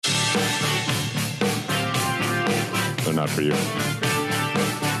They're not for you.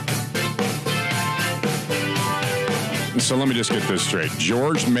 So let me just get this straight.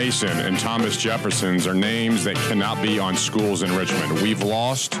 George Mason and Thomas Jefferson's are names that cannot be on schools in Richmond. We've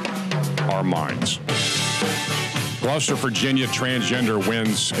lost our minds. Gloucester, Virginia transgender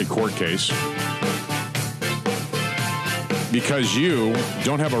wins a court case because you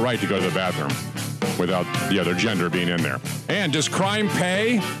don't have a right to go to the bathroom without the other gender being in there. And does crime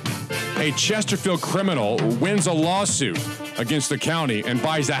pay? A Chesterfield criminal wins a lawsuit against the county and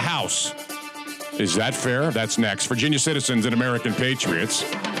buys a house. Is that fair? That's next. Virginia citizens and American patriots.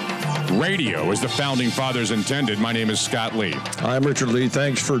 Radio, as the founding fathers intended. My name is Scott Lee. I'm Richard Lee.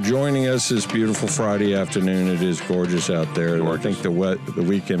 Thanks for joining us this beautiful Friday afternoon. It is gorgeous out there. Gorgeous. I think the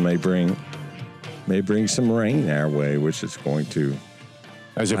weekend may bring some rain our way, which is going to.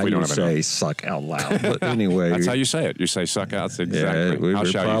 As if we don't have say suck out loud. But anyway. That's how you say it. You say suck out. Exactly. Yeah,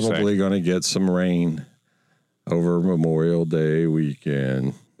 we're probably going to get some rain over Memorial Day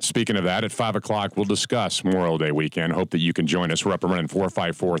weekend. Speaking of that, at 5 o'clock, we'll discuss Memorial Day weekend. Hope that you can join us. We're up and running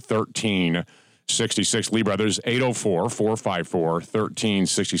 454-1366. Lee Brothers,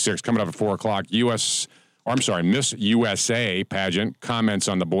 804-454-1366. Coming up at 4 o'clock, Miss U.S.A. pageant comments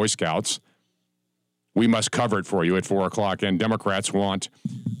on the Boy Scouts. We must cover it for you at 4 o'clock. And Democrats want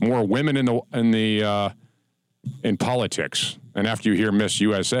more women in politics. And after you hear Miss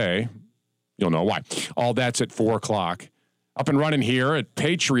U.S.A., you'll know why. All that's at 4 o'clock. Up and running here at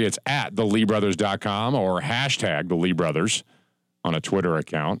Patriots at theleebrothers.com or hashtag the Lee Brothers on a Twitter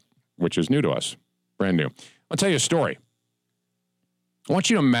account, which is new to us, brand new. I'll tell you a story. I want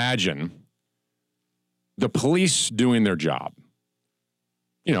you to imagine the police doing their job.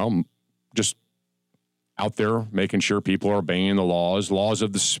 You know, just out there making sure people are obeying the laws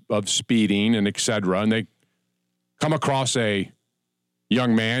of speeding and et cetera. And they come across a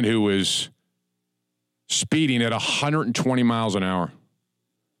young man who is speeding at 120 miles an hour.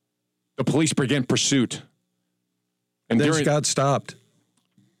 The police begin pursuit. And then Scott stopped.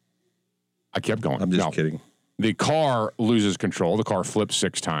 I kept going. I'm just kidding. The car loses control. The car flips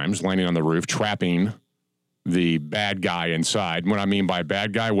 6 times, landing on the roof, trapping the bad guy inside. What I mean by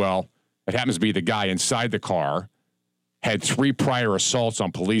bad guy, well, it happens to be the guy inside the car had 3 prior assaults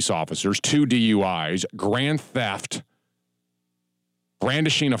on police officers, 2 DUIs, grand theft,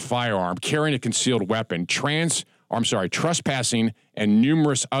 brandishing a firearm, carrying a concealed weapon, trespassing, and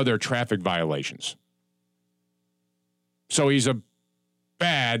numerous other traffic violations. So he's a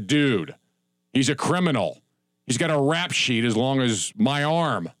bad dude. He's a criminal. He's got a rap sheet as long as my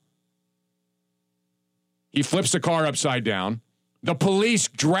arm. He flips the car upside down. The police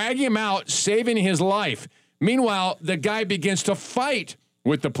drag him out, saving his life. Meanwhile, the guy begins to fight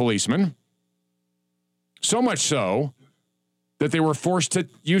with the policeman. So much so that they were forced to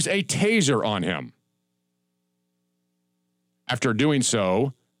use a taser on him. After doing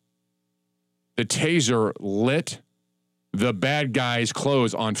so, the taser lit the bad guy's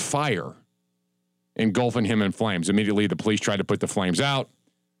clothes on fire, engulfing him in flames. Immediately, the police tried to put the flames out.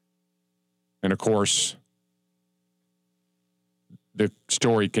 And, of course, the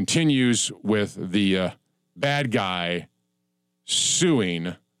story continues with the bad guy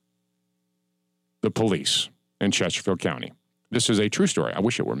suing the police in Chesterfield County. This is a true story. I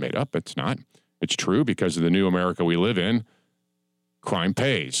wish it were made up. It's not. It's true because of the new America we live in. Crime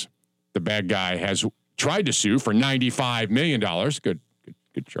pays. The bad guy has tried to sue for $95 million. Good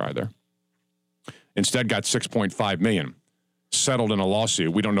try there. Instead got $6.5 million. Settled in a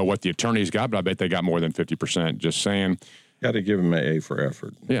lawsuit. We don't know what the attorneys got, but I bet they got more than 50%. Just saying. Got to give him an A for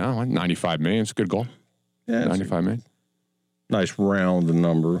effort. Yeah, like $95 million. It's a good goal. Yeah, $95 million. Nice round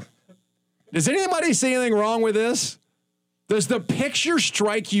number. Does anybody see anything wrong with this? Does the picture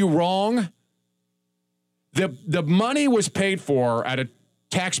strike you wrong? The money was paid for out of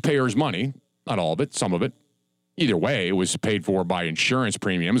taxpayers' money. Not all of it, some of it. Either way, it was paid for by insurance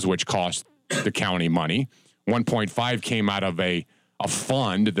premiums, which cost the county money. 1.5 came out of a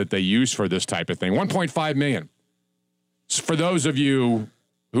fund that they use for this type of thing. 1.5 million. For those of you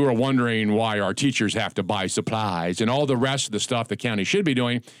who are wondering why our teachers have to buy supplies and all the rest of the stuff the county should be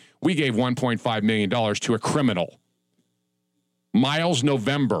doing, we gave $1.5 million to a criminal. Miles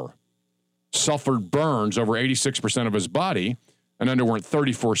November suffered burns over 86% of his body and underwent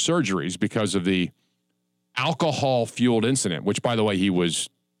 34 surgeries because of the alcohol-fueled incident, which, by the way, he was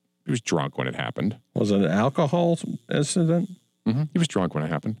drunk when it happened. Was it an alcohol incident? Mm-hmm. He was drunk when it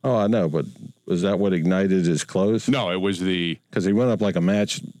happened. Oh, I know, but was that what ignited his clothes? No, it was because he went up like a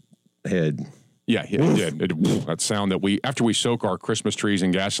match head. Yeah, he did. That sound that after we soak our Christmas trees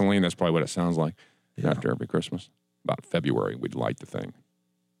in gasoline, that's probably what it sounds like after every Christmas. About February, we'd light the thing.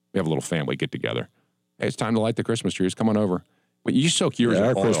 We have a little family get together. Hey, it's time to light the Christmas trees. Come on over. But you soak yours in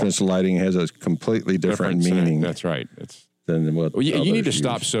our oil. Christmas lighting has a completely different meaning. That's right. Than what you need to use.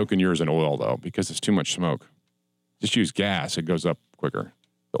 stop soaking yours in oil, though, because it's too much smoke. Just use gas. It goes up quicker.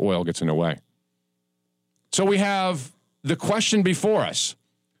 The oil gets in the way. So we have the question before us.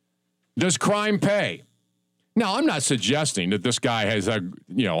 Does crime pay? Now, I'm not suggesting that this guy has had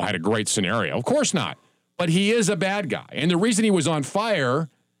a great scenario. Of course not. But he is a bad guy. And the reason he was on fire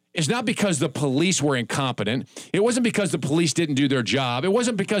is not because the police were incompetent. It wasn't because the police didn't do their job. It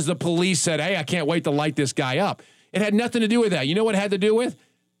wasn't because the police said, hey, I can't wait to light this guy up. It had nothing to do with that. You know what it had to do with?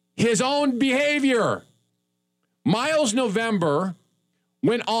 His own behavior. Miles November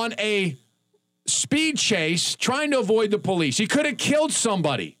went on a speed chase trying to avoid the police. He could have killed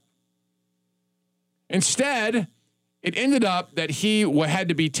somebody. Instead, it ended up that he had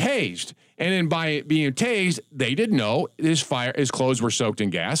to be tased. And then by being tased, they didn't know his clothes were soaked in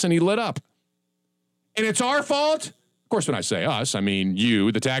gas, and he lit up. And it's our fault? Of course, when I say us, I mean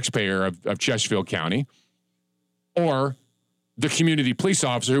you, the taxpayer of Chesterfield County, or the community police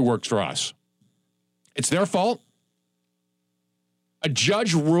officer who works for us. It's their fault. A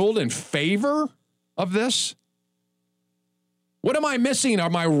judge ruled in favor of this? What am I missing?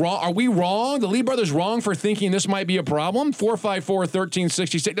 Am I wrong? Are we wrong? The Lee brothers wrong for thinking this might be a problem?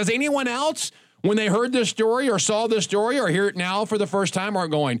 454-1366. Does anyone else, when they heard this story or saw this story or hear it now for the first time, are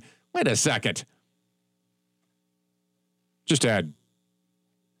going, wait a second. Just add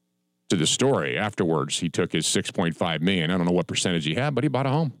to the story. Afterwards, he took his $6.5 million. I don't know what percentage he had, but he bought a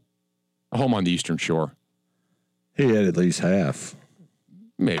home on the Eastern Shore. He had at least half.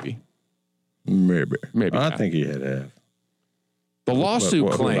 Maybe. I think he had half. The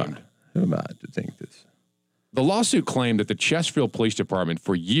lawsuit claimed. Who am I to think this? The lawsuit claimed that the Chesterfield Police Department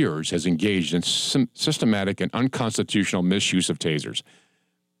for years has engaged in systematic and unconstitutional misuse of tasers.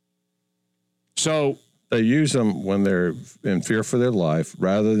 So they use them when they're in fear for their life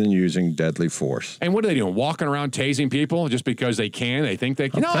rather than using deadly force. And what are they doing? Walking around tasing people just because they can? They think they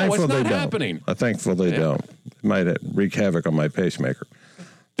can? No, it's not happening. I'm thankful they don't. It might wreak havoc on my pacemaker.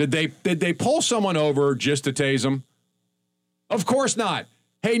 Did they pull someone over just to tase them? Of course not.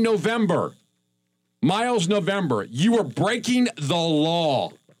 Hey, Miles November, you were breaking the law.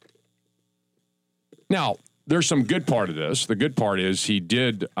 Now, there's some good part of this. The good part is he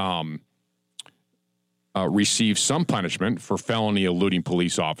did receive some punishment for felony eluding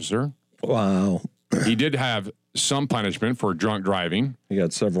police officer. Wow. He did have some punishment for drunk driving. He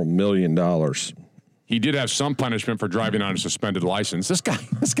got several $1 million. He did have some punishment for driving on a suspended license. This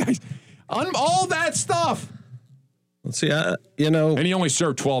guy's on all that stuff. Let's see, and he only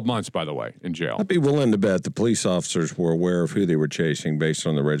served 12 months, by the way, in jail. I'd be willing to bet the police officers were aware of who they were chasing based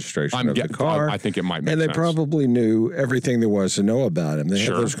on the registration of the car. I think it might make sense. And they probably knew everything there was to know about him. They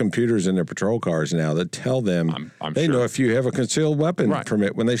have those computers in their patrol cars now that tell them they know if you have a concealed weapon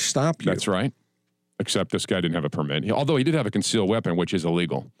permit when they stop you. That's right. Except this guy didn't have a permit. Although he did have a concealed weapon, which is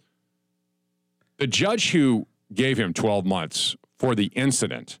illegal. The judge who gave him 12 months for the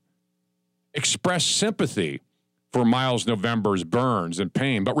incident expressed sympathy for Miles November's burns and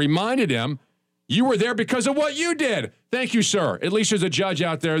pain, but reminded him, you were there because of what you did. Thank you, sir. At least there's a judge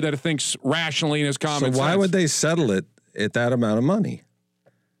out there that thinks rationally in his common sense. So why would they settle it at that amount of money?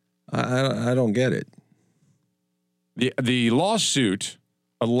 I don't get it. The lawsuit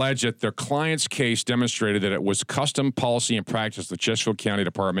alleged that their client's case demonstrated that it was custom policy and practice of the Chesterfield County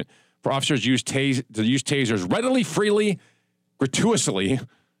Department for officers to use tasers readily, freely, gratuitously,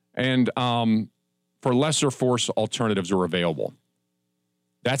 and for lesser force alternatives are available.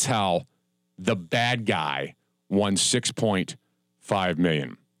 That's how the bad guy won $6.5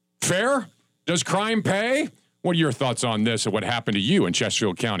 million. Fair? Does crime pay? What are your thoughts on this and what happened to you in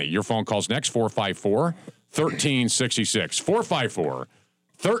Chesterfield County? Your phone call's next, 454-1366.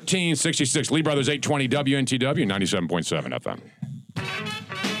 454-1366. Lee Brothers 820 WNTW 97.7 FM.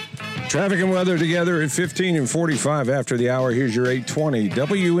 Traffic and weather together at 15 and 45 after the hour. Here's your 820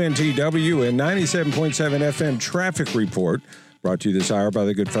 WNTW and 97.7 FM traffic report. Brought to you this hour by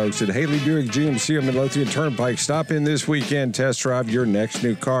the good folks at Haley Buick GMC on Midlothian Turnpike. Stop in this weekend, test drive your next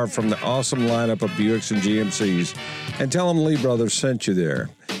new car from the awesome lineup of Buicks and GMCs. And tell them Lee Brothers sent you there.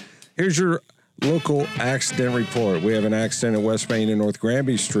 Here's your local accident report. We have an accident at West Main and North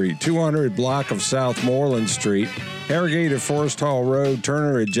Granby Street, 200 block of South Moreland Street, Harrogate at Forest Hall Road,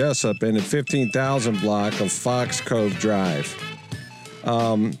 Turner at Jessup, and at 15,000 block of Fox Cove Drive.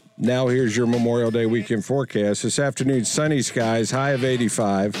 Now here's your Memorial Day weekend forecast. This afternoon, sunny skies, high of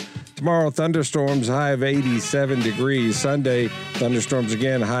 85. Tomorrow, thunderstorms, high of 87 degrees. Sunday, thunderstorms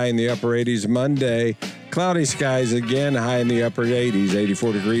again, high in the upper 80s. Monday, Cloudy skies again, high in the upper 80s,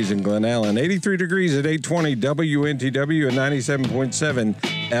 84 degrees in Glen Allen, 83 degrees at 820 WNTW and 97.7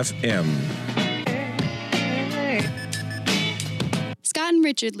 FM. Scott and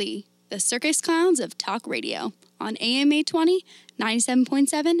Richard Lee, the circus clowns of talk radio, on AM 820,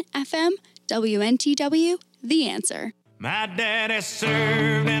 97.7 FM, WNTW, The Answer. My daddy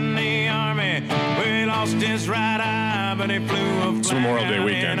served in the army, where he lost his right eye, but he flew a It's Memorial Day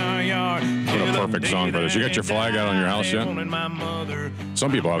weekend. What a perfect song for this. You got your flag out on your house yet?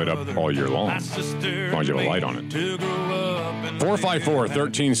 Some people have it up all year long, as long as you have a light on it.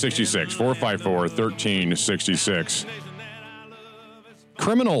 454-1366, 454-1366.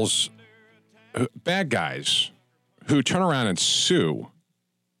 Criminals, bad guys, who turn around and sue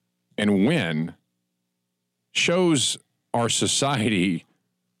and win shows our society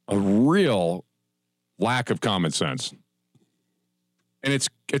a real lack of common sense. And it's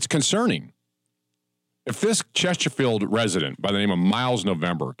concerning. If this Chesterfield resident by the name of Miles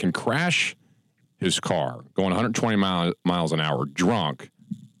November can crash his car going 120 miles an hour drunk,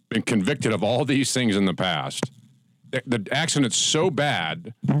 been convicted of all these things in the past, the accident's so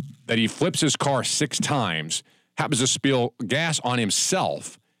bad that he flips his car 6 times, happens to spill gas on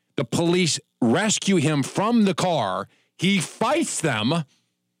himself. The police rescue him from the car. He fights them.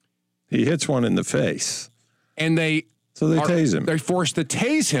 He hits one in the face. And they tase him. They're forced to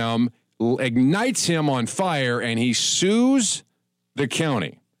tase him, ignites him on fire, and he sues the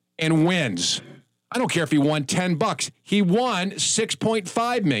county and wins. I don't care if he won $10. He won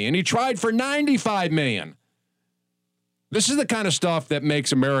 $6.5 million. He tried for $95 million. This is the kind of stuff that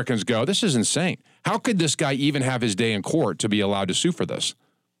makes Americans go, this is insane. How could this guy even have his day in court to be allowed to sue for this?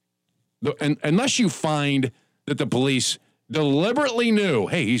 And unless you find that the police deliberately knew,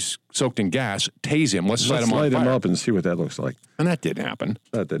 hey, he's soaked in gas, tase him, let's light him on fire. Let's light him up and see what that looks like. And that didn't happen.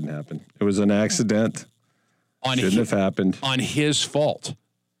 That didn't happen. It was an accident. Shouldn't have happened. On his fault.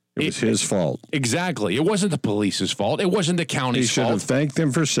 It was his fault. Exactly. It wasn't the police's fault. It wasn't the county's fault. He should have thanked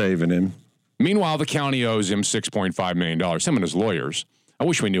them for saving him. Meanwhile, the county owes him $6.5 million. Him and his lawyers. I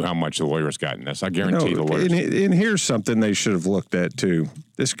wish we knew how much the lawyers got in this. I guarantee the lawyers. And here's something they should have looked at, too.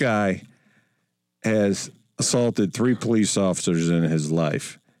 This guy has assaulted 3 police officers in his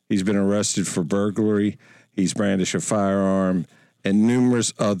life. He's been arrested for burglary. He's brandished a firearm and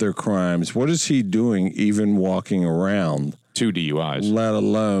numerous other crimes. What is he doing even walking around? 2 DUIs. Let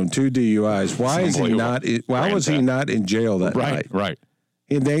alone 2 DUIs. Why is he not? Why was he not in jail that night? Right.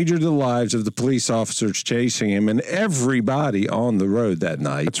 He endangered the lives of the police officers chasing him and everybody on the road that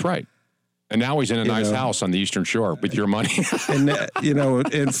night. That's right. And now he's in a nice house on the Eastern Shore with your money. And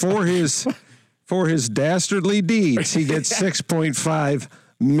and for his dastardly deeds, he gets $6.5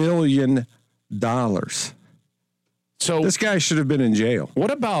 million. So this guy should have been in jail.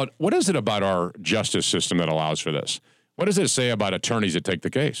 What is it about our justice system that allows for this? What does it say about attorneys that take the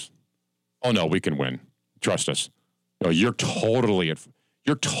case? Oh no, we can win. Trust us. No, you're totally a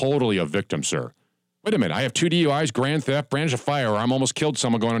victim, sir. Wait a minute. I have 2 DUIs, grand theft, brandished a firearm, almost killed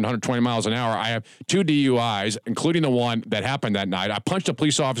someone going 120 miles an hour. I have 2 DUIs, including the one that happened that night. I punched a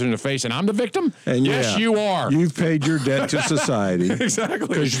police officer in the face, and I'm the victim? And yes, you are. You've paid your debt to society.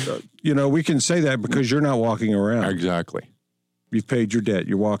 Exactly. We can say that because you're not walking around. Exactly. You've paid your debt.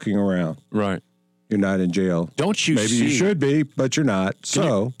 You're walking around. Right. You're not in jail. Don't you Maybe see? You should be, but you're not.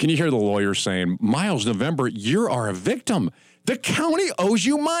 Can you hear the lawyer saying, Miles November, you are a victim. The county owes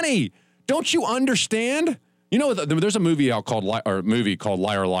you money. Don't you understand? You know, there's a movie called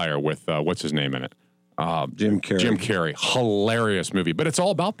Liar Liar with what's his name in it? Jim Carrey. Jim Carrey. Hilarious movie. But it's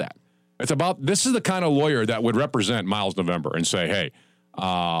all about that. This is the kind of lawyer that would represent Miles November and say, hey,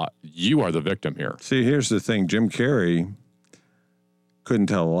 you are the victim here. See, here's the thing. Jim Carrey couldn't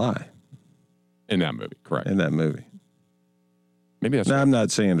tell a lie. In that movie, correct. In that movie. Maybe that's... Now, I'm not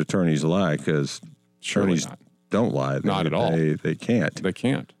saying attorneys lie because attorneys don't lie. Not at all. They can't. They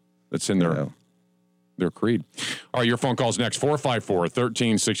can't. That's in their creed. All right, your phone call's next.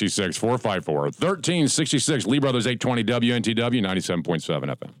 454-1366. 454-1366. Lee Brothers 820 WNTW 97.7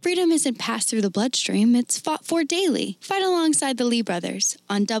 FM. Freedom isn't passed through the bloodstream, it's fought for daily. Fight alongside the Lee Brothers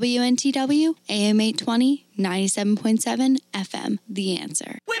on WNTW, AM 820, 97.7 FM. The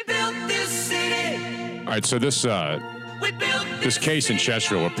Answer. We built this city. All right, so this case in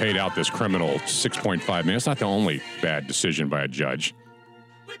Chesterfield paid out this criminal $6.5 million. It's not the only bad decision by a judge.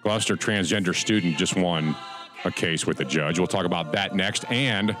 Gloucester transgender student just won a case with the judge. We'll talk about that next.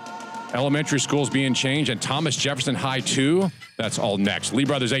 And elementary schools being changed and Thomas Jefferson High 2. That's all next. Lee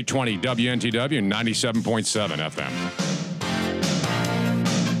Brothers 820 WNTW 97.7 FM.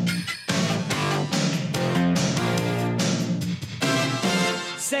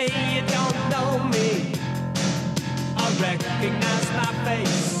 Say you don't know me. recognize my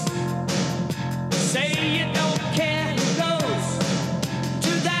face. Say you don't care who goes to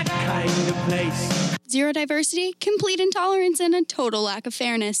that kind of place. Zero diversity, complete intolerance, and a total lack of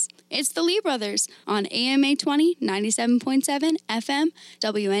fairness. It's the Lee Brothers on AMA 20, 97.7 FM,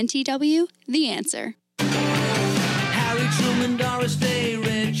 WNTW, The Answer. Harry Truman, Doris Day,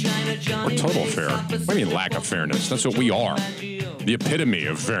 Red China, Johnny. We're total fair. What do you mean lack of fairness? That's what we are. The epitome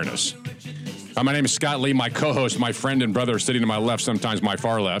of fairness. My name is Scott Lee. My co-host, my friend and brother sitting to my left, sometimes my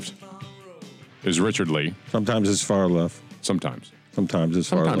far left, is Richard Lee. Sometimes it's far left. Sometimes. Sometimes it's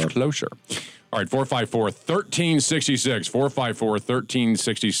far Sometimes left. closer. All right, 454-1366,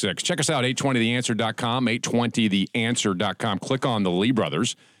 454-1366. Check us out, 820theanswer.com, 820theanswer.com. Click on the Lee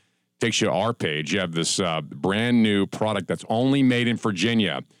Brothers. Takes you to our page. You have this brand new product that's only made in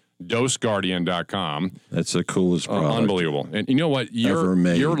Virginia, DoseGuardian.com. That's the coolest product Unbelievable. And you know what? ever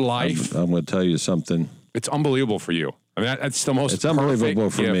made. Your life, I'm going to tell you something. it's unbelievable for you. I mean, that's the most It's unbelievable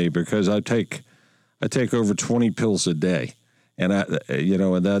perfect for gift. me because I take over 20 pills a day. And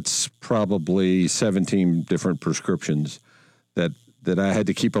and that's probably 17 different prescriptions that I had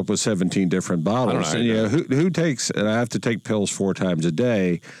to keep up with 17 different bottles. I And who takes? And I have to take pills 4 times a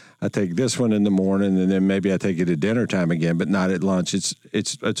day. I take this one in the morning, and then maybe I take it at dinner time again, but not at lunch.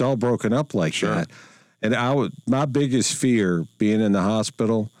 It's all broken up like that. And my biggest fear being in the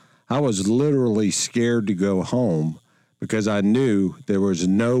hospital, I was literally scared to go home because I knew there was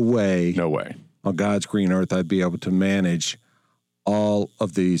no way on God's green earth I'd be able to manage all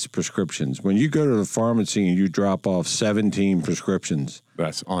of these prescriptions. When you go to the pharmacy and you drop off 17 prescriptions,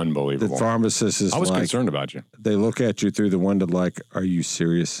 That's unbelievable. the pharmacist is I was like, concerned about you. they look at you through the window like, are you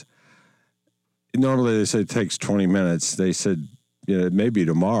serious? Normally they say it takes 20 minutes. They said, maybe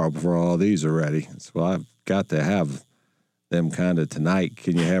tomorrow before all these are ready. So I've got to have them kind of tonight.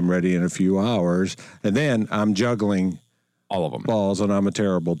 Can you have them ready in a few hours? And then I'm juggling All of them. balls, and I'm a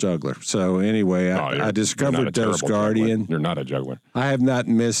terrible juggler. So anyway, I discovered Dose Guardian. You're not a juggler. I have not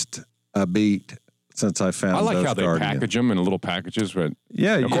missed a beat since I found I like Dose how they Guardian. package them in little packages, but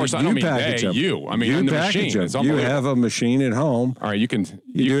Yeah, of course, I don't mean package they, them. you. I mean, you in the package machine. them. It's You unbelievable. have a machine at home. All right, you can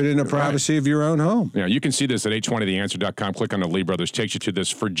You do it in the privacy of your own home. Yeah, you can see this at 820theanswer.com. Click on the Lee Brothers. Takes you to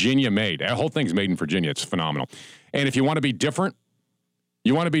this Virginia-made. The whole thing's made in Virginia. It's phenomenal. And if you want to be different,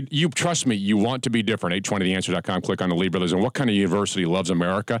 trust me, you want to be different. 820theanswer.com. Click on the Lee Brothers. And what kind of university loves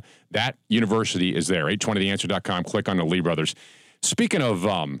America? That university is there. 820theanswer.com. Click on the Lee Brothers. Speaking of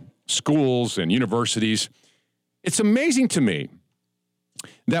schools and universities, it's amazing to me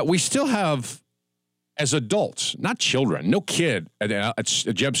that we still have, as adults, not children, no kid at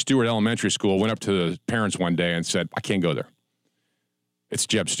Jeb Stuart Elementary School went up to the parents one day and said, I can't go there. It's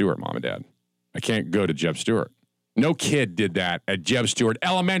Jeb Stuart, Mom and Dad. I can't go to Jeb Stuart. No kid did that at Jeb Stuart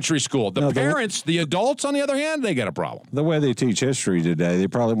Elementary School. The parents, the adults, on the other hand, they got a problem. The way they teach history today, they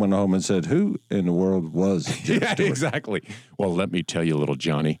probably went home and said, who in the world was Jeb Yeah, Stuart? exactly. Well, let me tell you, little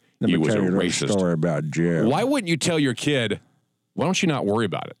Johnny, Let he me was a tell you racist. story about Jeb. Why wouldn't you tell your kid, why don't you not worry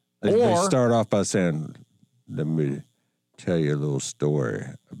about it? They start off by saying, let me tell you a little story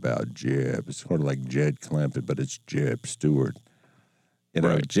about Jeb. It's sort of like Jed Clampett, but it's Jeb Stuart.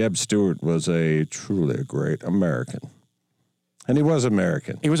 Right. Jeb Stuart was truly a great American. And he was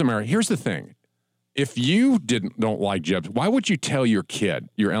American. He was American. Here's the thing. If you don't like Jeb, why would you tell your kid,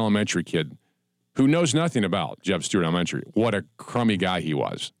 your elementary kid, who knows nothing about Jeb Stuart Elementary, what a crummy guy he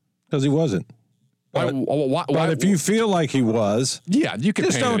was? Because he wasn't. But if you feel like he was, yeah, you can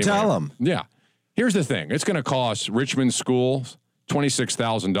just paint don't it tell anyway. him. Yeah. Here's the thing. It's going to cost Richmond schools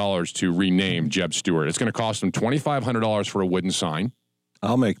 $26,000 to rename Jeb Stuart. It's going to cost them $2,500 for a wooden sign.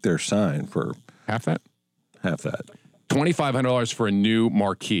 I'll make their sign for Half that? half that. $2,500 for a new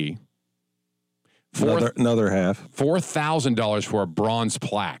marquee. Another half. $4,000 for a bronze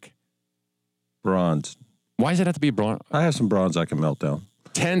plaque. Bronze. Why does it have to be bronze? I have some bronze I can melt down.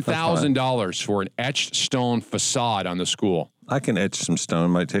 $10,000 for an etched stone facade on the school. I can etch some stone.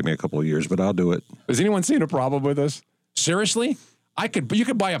 Might take me a couple of years, but I'll do it. Has anyone seen a problem with this? Seriously? You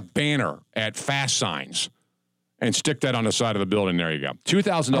could buy a banner at Fast Signs and stick that on the side of the building. There you go.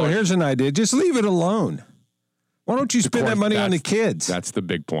 $2,000. Oh, here's an idea. Just leave it alone. Why don't you spend that money on the kids? That's the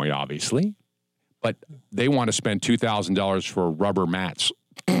big point, obviously. But they want to spend $2,000 for rubber mats.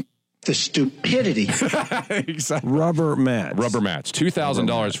 The stupidity. Exactly. Rubber mats. Rubber mats.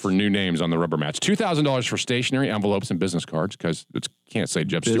 $2,000 for new names on the rubber mats. $2,000 for stationery, envelopes, and business cards, because it can't say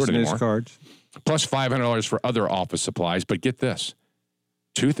Jeb Stuart Business anymore. cards. Plus $500 for other office supplies. But get this,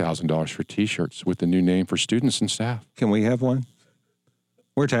 $2,000 for T-shirts with the new name for students and staff. Can we have one?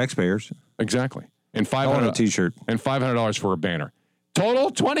 We're taxpayers. Exactly. And I want a $500 T-shirt. and $500 for a banner.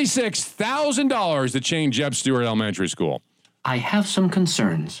 Total $26,000 to change Jeb Stuart Elementary School. I have some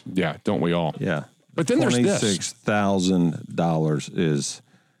concerns. Yeah, don't we all? Yeah. But then there's this. $26,000 is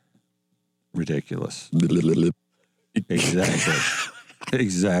ridiculous. Exactly.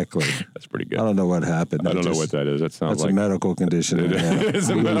 Exactly. That's pretty good. I don't know what happened. I don't know what that is. That sounds That's like a medical condition. It is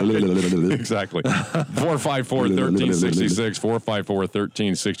a medical. Exactly. 454-1366.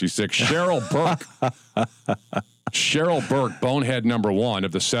 454-1366. Cheryl Burke, bonehead number 1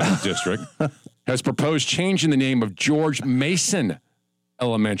 of the 7th District, has proposed changing the name of George Mason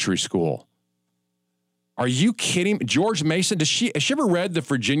Elementary School. Are you kidding? George Mason, has she ever read the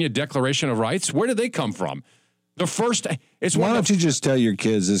Virginia Declaration of Rights? Where did they come from? The first, it's Why one don't you just tell your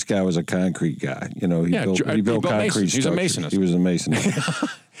kids this guy was a concrete guy? You know, he built concrete structures. He's a masonist. He was a mason.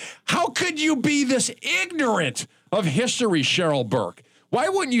 How could you be this ignorant of history, Cheryl Burke? Why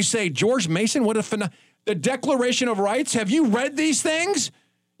wouldn't you say George Mason? The Declaration of Rights? Have you read these things?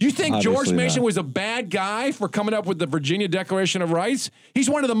 You think Obviously George Mason not. was a bad guy for coming up with the Virginia Declaration of Rights? He's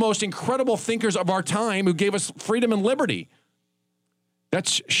one of the most incredible thinkers of our time who gave us freedom and liberty.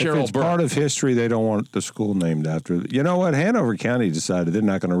 That's Cheryl If it's Burke. part of history, they don't want the school named after. You know what? Hanover County decided they're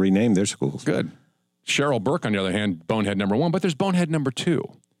not going to rename their schools. Good. Cheryl Burke, on the other hand, bonehead number 1, but there's bonehead number 2.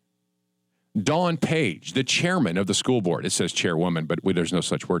 Dawn Page, the chairman of the school board. It says chairwoman, but there's no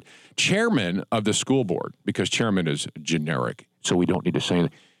such word. Chairman of the school board, because chairman is generic, so we don't need to say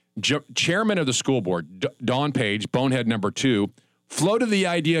anything. Chairman of the school board, Dawn Page, bonehead number 2, floated the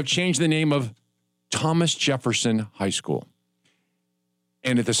idea of changing the name of Thomas Jefferson High School.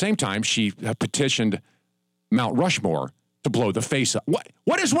 And at the same time, she petitioned Mount Rushmore to blow the face up.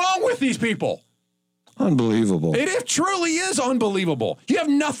 What is wrong with these people? Unbelievable. It truly is unbelievable. You have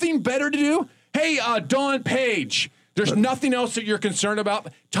nothing better to do? Hey, Dawn Page, there's nothing else that you're concerned about?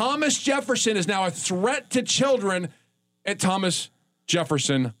 Thomas Jefferson is now a threat to children at Thomas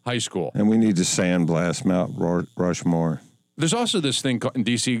Jefferson High School. And we need to sandblast Mount Rushmore. There's also this thing in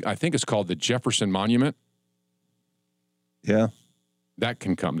D.C., I think it's called the Jefferson Monument. Yeah. That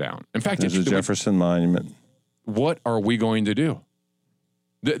can come down. In fact, there's a Jefferson Monument. What are we going to do?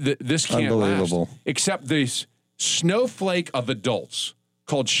 This can't last. Except this snowflake of adults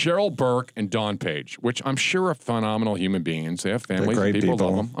called Cheryl Burke and Dawn Page, which I'm sure are phenomenal human beings. They have families. People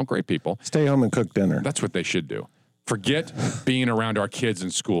love them. I'm great people. Stay home and cook dinner. That's what they should do. Forget being around our kids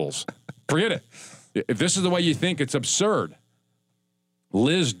in schools. Forget it. If this is the way you think, it's absurd.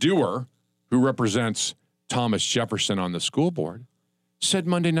 Liz Dewar, who represents Thomas Jefferson on the school board, said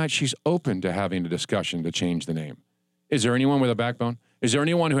Monday night she's open to having a discussion to change the name. Is there anyone with a backbone? Is there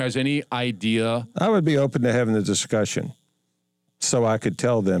anyone who has any idea? I would be open to having the discussion so I could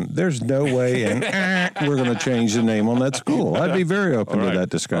tell them there's no way and we're going to change the name on that school. I'd be very open to that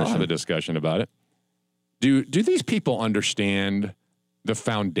discussion. I'll have a discussion about it. Do these people understand the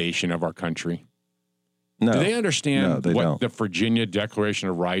foundation of our country? No. Do they understand they what don't. the Virginia Declaration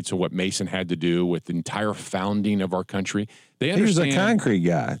of Rights or what Mason had to do with the entire founding of our country? They understand. He was a concrete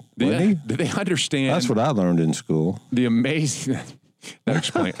guy, wasn't he? Do they understand? That's what I learned in school. The amazing. That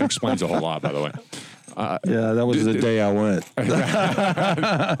explains a whole lot, by the way. Yeah, that was the day I went.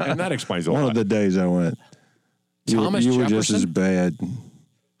 And that explains a lot. One of the days I went. Thomas you Jefferson? were just as bad.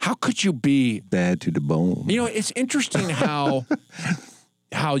 How could you be bad to the bone? You know, it's interesting how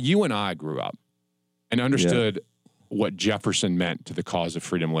you and I grew up and understood what Jefferson meant to the cause of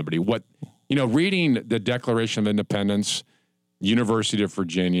freedom and liberty. What, reading the Declaration of Independence, University of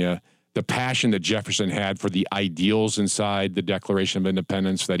Virginia, the passion that Jefferson had for the ideals inside the Declaration of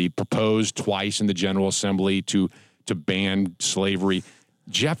Independence that he proposed twice in the General Assembly to ban slavery.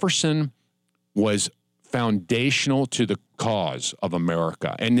 Jefferson was foundational to the cause of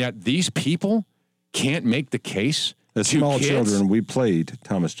America. And yet these people can't make the case. As small children, we played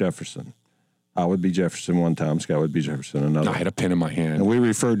Thomas Jefferson. I would be Jefferson one time. Scott would be Jefferson another. I had a pen in my hand. And we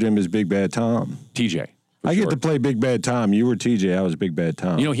referred to him as Big Bad Tom. TJ. I get to play Big Bad Tom. You were TJ. I was Big Bad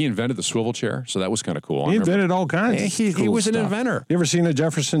Tom. He invented the swivel chair, so that was kind of cool. He invented all kinds of He cool was an stuff. inventor. You ever seen a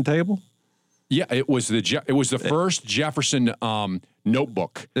Jefferson table? Yeah, it was the first Jefferson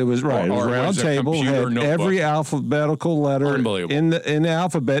notebook. It was right. It was a round table, had every alphabetical letter in the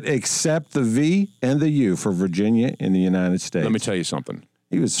alphabet except the V and the U for Virginia in the United States. Let me tell you something.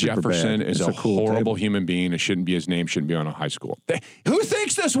 He was super Jefferson bad. is It's a cool horrible table. human being. His name shouldn't be on a high school. Who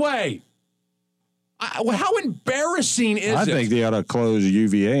thinks this way? How embarrassing is it? I think they ought to close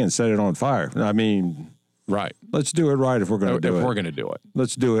UVA and set it on fire. I mean, right. Let's do it right if we're going to do it. If we're going to do it.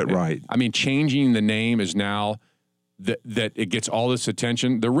 Let's do it right. I mean, changing the name is now that it gets all this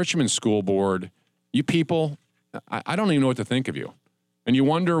attention. The Richmond School Board, you people, I don't even know what to think of you. And you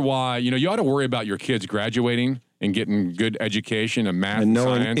wonder why, you ought to worry about your kids graduating and getting good education and math And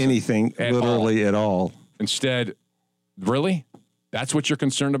knowing science anything literally at all. Instead, Really? That's what you're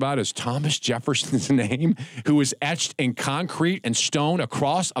concerned about is Thomas Jefferson's name, who is etched in concrete and stone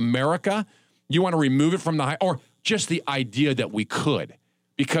across America? You want to remove it from the or just the idea that we could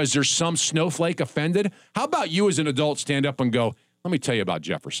because there's some snowflake offended? How about you as an adult stand up and go, let me tell you about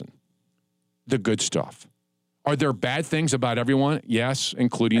Jefferson. The good stuff. Are there bad things about everyone? Yes,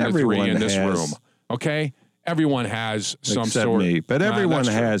 including everyone the three in this room. Okay? Everyone has some except sort. Me, but everyone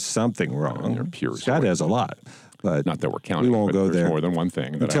has something wrong. Scott has a lot. But not that we're counting. We won't go there. More than one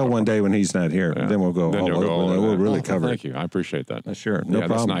thing. Until one day when he's not here. Yeah. Then we'll go all over. We'll really cover Thank you. I appreciate that. Sure. No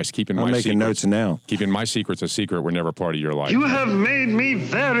problem. That's nice. Keeping I'm my making notes now. Keeping my secrets a secret were never part of your life. You have made me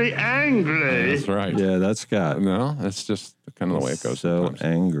very angry. That's right. Yeah, that's Scott. No, that's just kind of the way it goes. So sometimes.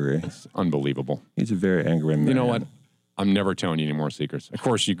 Angry. It's unbelievable. He's a very angry man. You know what? I'm never telling you any more secrets. Of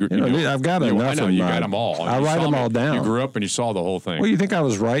course, you I've got enough. I know you got them all. I write them all down. You grew up and you saw the whole thing. Well, you think I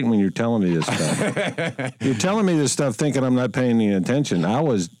was right when you're telling me this stuff? You're telling me this stuff thinking I'm not paying any attention. I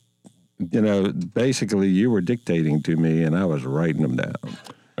was, basically you were dictating to me and I was writing them down. All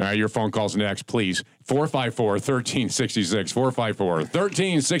right, your phone calls next, please. 454-1366.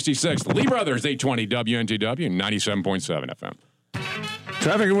 454-1366. Lee Brothers, 820 WNTW, 97.7 FM.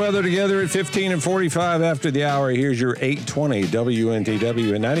 Traffic and weather together at 15 and 45 after the hour. Here's your 820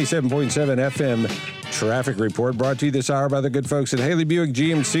 WNTW and 97.7 FM traffic report brought to you this hour by the good folks at Haley Buick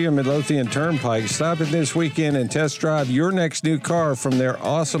GMC on Midlothian Turnpike. Stop in this weekend and test drive your next new car from their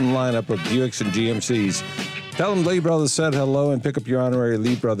awesome lineup of Buicks and GMCs. Tell them Lee Brothers said hello and pick up your honorary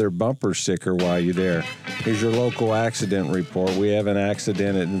Lee Brother bumper sticker while you're there. Here's your local accident report. We have an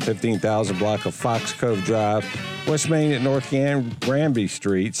accident at the 15,000 block of Fox Cove Drive, West Main at North Granby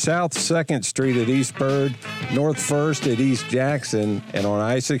Street, South 2nd Street at East Bird, North 1st at East Jackson, and on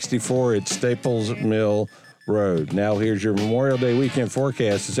I-64 at Staples Mill Road. Now here's your Memorial Day weekend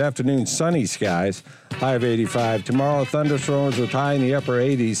forecast. This afternoon, sunny skies, high of 85. Tomorrow, thunderstorms with high in the upper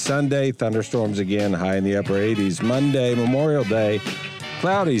 80s. Sunday, thunderstorms again, high in the upper 80s. Monday, Memorial Day,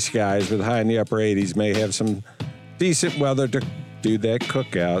 cloudy skies with high in the upper 80s. May have some decent weather to do that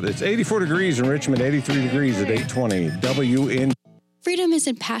cookout. It's 84 degrees in Richmond, 83 degrees at 820 WN. Freedom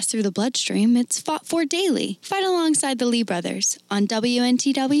isn't passed through the bloodstream, it's fought for daily. Fight alongside the Lee Brothers on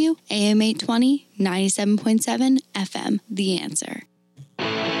WNTW, AM 820, 97.7 FM, The Answer.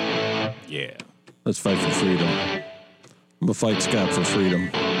 Yeah. Let's fight for freedom. I'm going to fight Scott for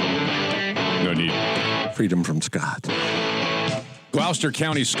freedom. No need. Freedom from Scott. Gloucester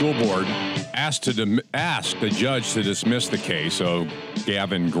County School Board asked the judge to dismiss the case of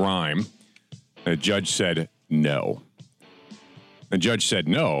Gavin Grime. The judge said no. The judge said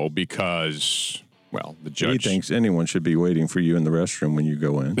no because, well, the judge... He thinks anyone should be waiting for you in the restroom when you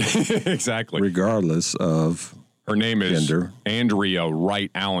go in. Exactly. Regardless of her name is gender. Andrea Wright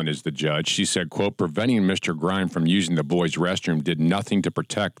Allen is the judge. She said, quote, preventing Mr. Grime from using the boys' restroom did nothing to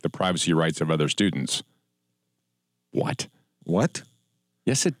protect the privacy rights of other students. What? What?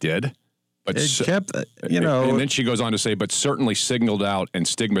 Yes, it did. But it kept, And then she goes on to say, but certainly signaled out and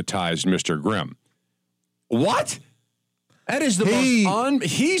stigmatized Mr. Grimm. What? That is the most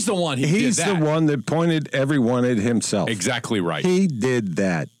he's the one who did that. He's the one that pointed everyone at himself. Exactly right. He did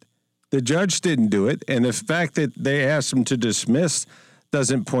that. The judge didn't do it, and the fact that they asked him to dismiss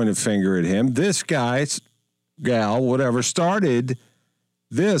doesn't point a finger at him. This gal, whatever, started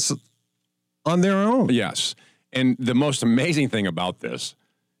this on their own. Yes. And the most amazing thing about this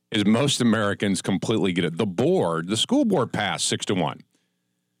is most Americans completely get it. The school board passed 6-1.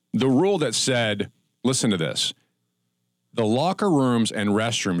 The rule that said, listen to this, the locker rooms and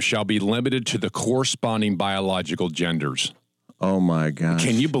restrooms shall be limited to the corresponding biological genders. Oh, my gosh.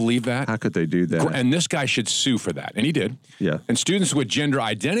 Can you believe that? How could they do that? And this guy should sue for that. And he did. Yeah. And students with gender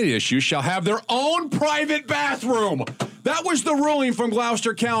identity issues shall have their own private bathroom. That was the ruling from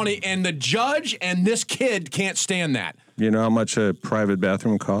Gloucester County, and the judge and this kid can't stand that. You know how much a private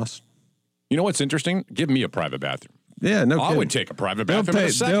bathroom costs? You know what's interesting? Give me a private bathroom. Yeah, no kidding. I would take a private bathroom in a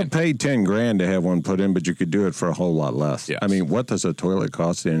second. They'll pay $10,000 to have one put in, but you could do it for a whole lot less. Yes. I mean, what does a toilet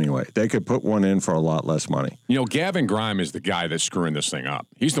cost anyway? They could put one in for a lot less money. You know, Gavin Grime is the guy that's screwing this thing up.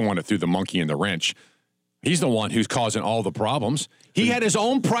 He's the one that threw the monkey in the wrench. He's the one who's causing all the problems. He had his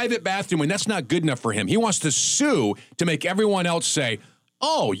own private bathroom, and that's not good enough for him. He wants to sue to make everyone else say,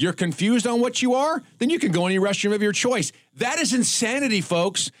 oh, you're confused on what you are? Then you can go in any restroom of your choice. That is insanity,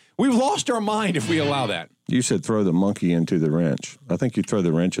 folks. We've lost our mind if we allow that. You said throw the monkey into the wrench. I think you throw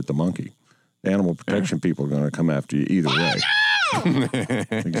the wrench at the monkey. The animal protection people are going to come after you either way.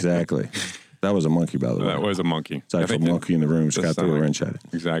 Exactly. That was a monkey, by the way. That was a monkey. It's actually a monkey in the room. Scott threw a wrench at it.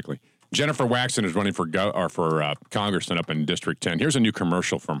 Exactly. Jennifer Waxman is running for congressman up in District 10. Here's a new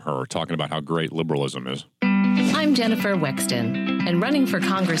commercial from her talking about how great liberalism is. I'm Jennifer Wexton, and running for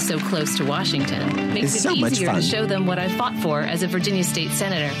Congress so close to Washington makes It's it so much easier fun. to show them what I fought for as a Virginia state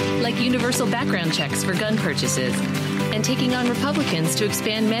senator, like universal background checks for gun purchases, and taking on Republicans to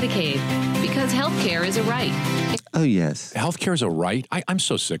expand Medicaid, because health care is a right. Oh, yes. Healthcare is a right. I'm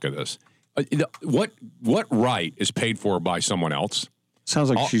so sick of this. What right is paid for by someone else? Sounds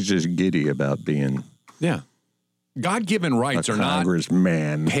like she's just giddy about being Yeah. God-given rights a are not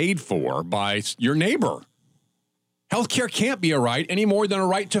congressman. paid for by your neighbor. Healthcare can't be a right any more than a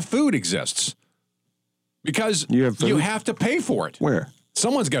right to food exists. Because You have food? you have to pay for it. Where?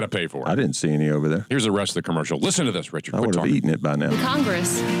 Someone's got to pay for I it. didn't see any over there. Here's the rest of the commercial. Listen to this, Richard. I Quit would have talking. eaten it by now. In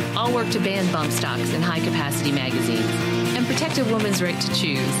Congress, I'll work to ban bump stocks in high-capacity magazines and protect a woman's right to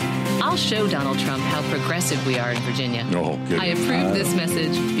choose. I'll show Donald Trump how progressive we are in Virginia. Oh, good. I approve this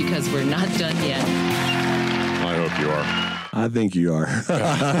message because we're not done yet. I hope you are. I think you are.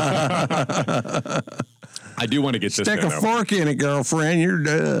 I do want to get this Stick in, a though. fork in it, girlfriend. You're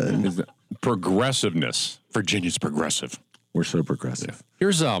done. Progressiveness. Virginia's progressive. We're so progressive.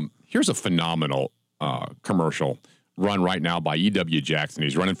 Here's a phenomenal commercial run right now by E.W. Jackson.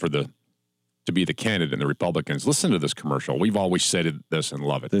 He's running to be the candidate in the Republicans. Listen to this commercial. We've always said this and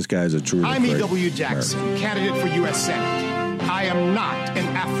love it. This guy's a true. I'm E.W. Jackson, candidate for U.S. Senate. I am not an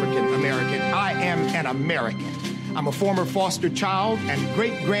African American. I am an American. I'm a former foster child and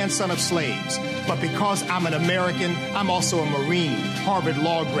great-grandson of slaves. But because I'm an American, I'm also a Marine, Harvard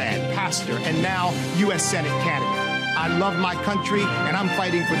law grad, pastor, and now U.S. Senate candidate. I love my country, and I'm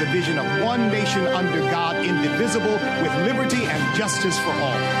fighting for the vision of one nation under God, indivisible, with liberty and justice for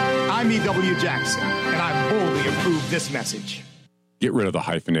all. I'm E.W. Jackson, and I boldly approve this message. Get rid of the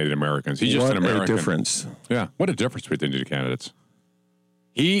hyphenated Americans. He's just What an American. a difference. Yeah. What a difference between the two candidates.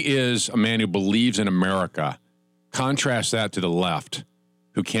 He is a man who believes in America. Contrast that to the left,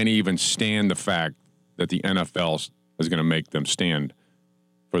 who can't even stand the fact that the NFL is going to make them stand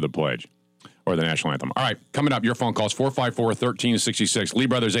for the pledge or the national anthem. All right, coming up, your phone calls, 454-1366. Lee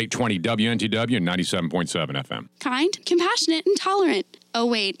Brothers 820 WNTW and 97.7 FM. Kind, compassionate, and tolerant. Oh,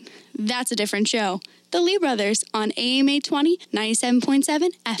 wait, that's a different show. The Lee Brothers on AM 820, 97.7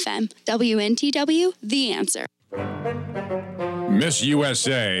 FM. WNTW, The Answer. Miss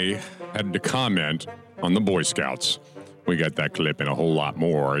U.S.A. had to comment on the Boy Scouts. We got that clip and a whole lot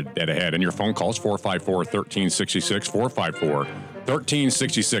more dead ahead. And your phone calls, 454-1366,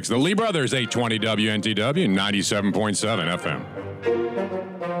 454-1366. The Lee Brothers, 820 WNTW, 97.7 FM.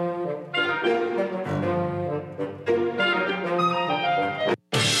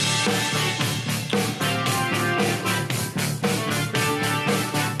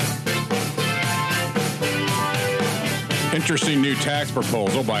 Interesting new tax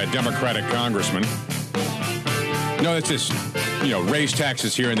proposal by a Democratic congressman. No, it's just, raise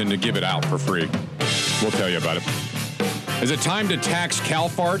taxes here and then to give it out for free. We'll tell you about it. Is it time to tax cow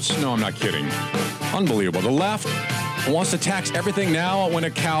farts? No, I'm not kidding. Unbelievable. The left wants to tax everything now. When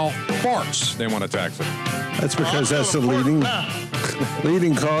a cow farts, they want to tax it. That's because that's the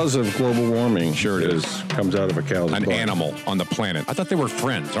leading cause of global warming. Sure it is. Comes out of a cow's An butt. animal on the planet. I thought they were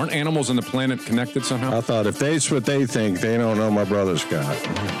friends. Aren't animals on the planet connected somehow? I thought if that's what they think, they don't know my brother Scott.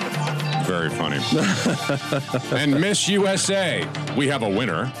 Very funny. And Miss U.S.A., we have a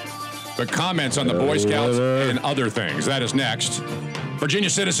winner. The comments on the Boy Scouts and other things. That is next. Virginia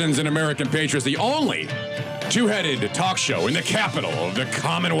Citizens and American Patriots, the only two-headed talk show in the capital of the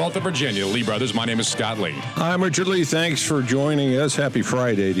Commonwealth of Virginia. Lee Brothers, my name is Scott Lee. I'm Richard Lee. Thanks for joining us. Happy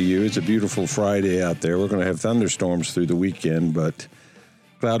Friday to you. It's a beautiful Friday out there. We're going to have thunderstorms through the weekend, but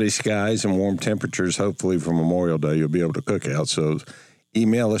cloudy skies and warm temperatures. Hopefully for Memorial Day, you'll be able to cook out. So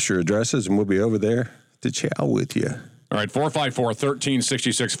email us your addresses, and we'll be over there to chow with you. All right,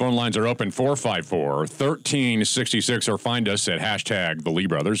 454-1366. Phone lines are open, 454-1366, or find us at hashtag the Lee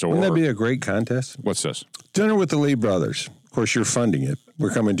Brothers. Or Wouldn't that be a great contest? What's this? Dinner with the Lee Brothers. Of course, you're funding it.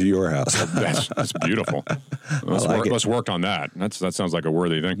 We're coming to your house. That's beautiful. Let's work on that. That sounds like a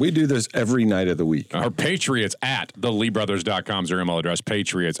worthy thing. We do this every night of the week. Our Patriots at theleebrothers.com is their email address,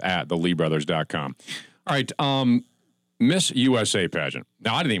 Patriots at theleebrothers.com. All right, Miss U.S.A. pageant.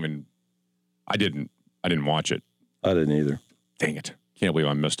 Now, I didn't watch it. I didn't either. Dang it. Can't believe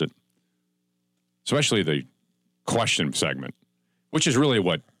I missed it. Especially the question segment, which is really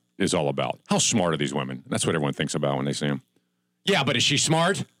what it's all about. How smart are these women? That's what everyone thinks about when they see them. Yeah, but is she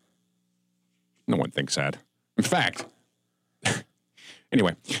smart? No one thinks that. In fact,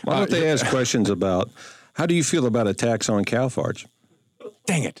 anyway. Why don't they ask questions about, how do you feel about a tax on cow farts?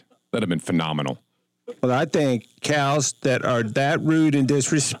 Dang it. That'd have been phenomenal. Well, I think cows that are that rude and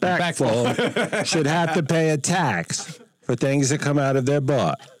disrespectful should have to pay a tax. For things that come out of their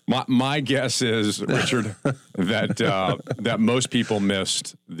butt. My guess is, Richard, that most people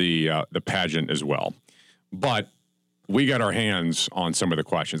missed the pageant as well. But we got our hands on some of the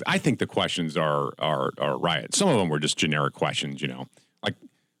questions. I think the questions are right. Some of them were just generic questions, Like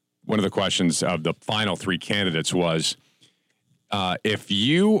one of the questions of the final three candidates was, if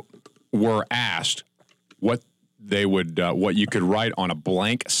you were asked what you could write on a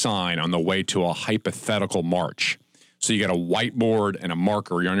blank sign on the way to a hypothetical march. So you got a whiteboard and a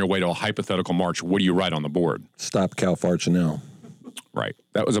marker. You're on your way to a hypothetical march. What do you write on the board? Stop Cal Farcinell. Right.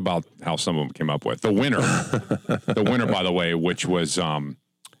 That was about how some of them came up with. The winner, by the way, which was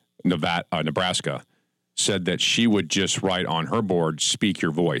Nebraska, said that she would just write on her board, speak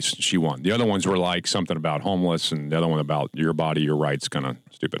your voice. She won. The other ones were like something about homeless and the other one about your body, your rights, kind of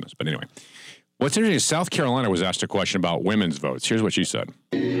stupidness. But anyway, what's interesting is South Carolina was asked a question about women's votes. Here's what she said.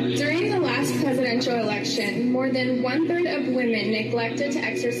 During the last presidential election, more than 1/3 of women neglected to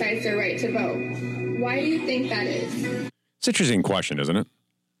exercise their right to vote. Why do you think that is? It's an interesting question, isn't it?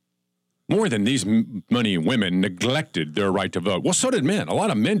 More than these many women neglected their right to vote. Well, so did men. A lot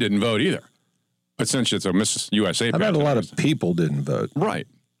of men didn't vote either. But since it's a Miss U.S.A. I bet a lot of people didn't vote. Right.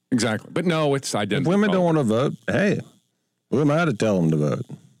 Exactly. But no, it's identical. If women don't want to vote, hey, who am I to tell them to vote?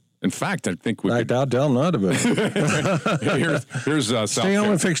 In fact, I think I'll tell them not to vote. here's Stay home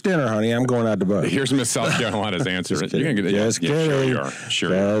and fix dinner, honey. I'm going out to vote. Here's Miss South Carolina's answer. Just kidding. Sure.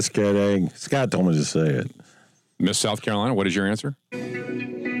 Just kidding. Scott told me to say it. Miss South Carolina, what is your answer?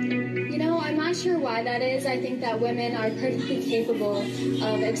 I'm not sure why that is. I think that women are perfectly capable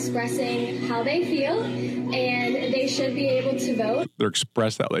of expressing how they feel, and they should be able to vote. They're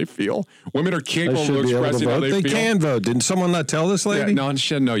express how they feel. Women are capable of expressing how they feel. They can vote. Didn't someone not tell this lady? Yeah, no,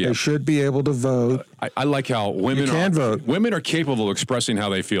 she didn't know yet. They should be able to vote. I like how women can vote. Women are capable of expressing how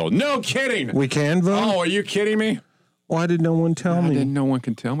they feel. No kidding. We can vote? Oh, are you kidding me? Why did no one tell me? No one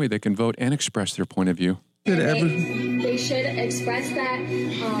can tell me they can vote and express their point of view. They should express that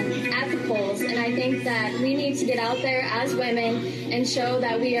at the polls, and I think that we need to get out there as women and show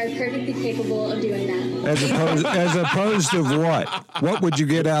that we are perfectly capable of doing that. As opposed to what? What would you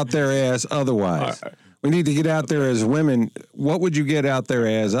get out there as otherwise? We need to get out there as women. What would you get out there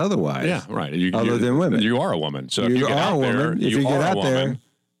as otherwise? Yeah, right. Other than women. You are a woman. So if you you get are out a woman. there, if you get out there,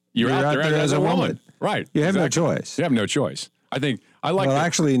 you're out there as a woman. Right. You have no choice. You have no choice.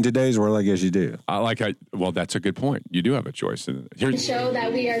 Actually, in today's world, I guess you do. Well, that's a good point. You do have a choice. Show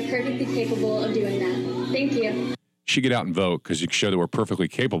that we are perfectly capable of doing that. Thank you. Should get out and vote because you can show that we're perfectly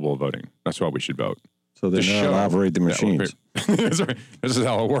capable of voting. That's why we should vote. So they know how to operate the machines. That's right. This is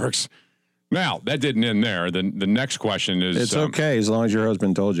how it works. Now, that didn't end there. The next question is... It's okay as long as your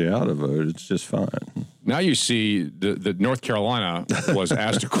husband told you how to vote. It's just fine. Now you see the North Carolina was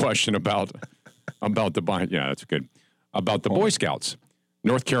asked a question about the... Yeah, that's good. About the Boy Scouts.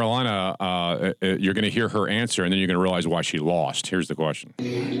 North Carolina, you're going to hear her answer, and then you're going to realize why she lost. Here's the question.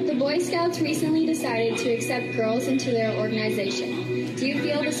 The Boy Scouts recently decided to accept girls into their organization. Do you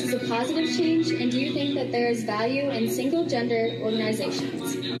feel this is a positive change, and do you think that there is value in single-gender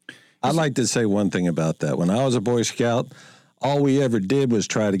organizations? I'd like to say one thing about that. When I was a Boy Scout, all we ever did was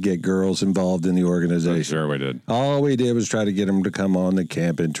try to get girls involved in the organization. Sure we did. All we did was try to get them to come on the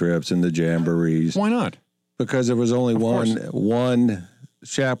camping trips and the jamborees. Why not? Because there was only one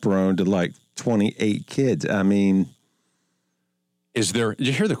chaperone to like 28 kids. I mean, did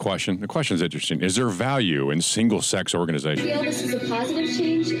you hear the question? The question is interesting. Is there value in single-sex organizations? Do you feel this is a positive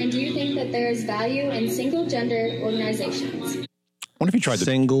change, and do you think that there is value in single-gender organizations? What if you tried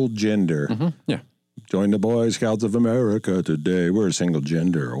single gender? Mm-hmm. Yeah. Join the Boy Scouts of America today. We're a single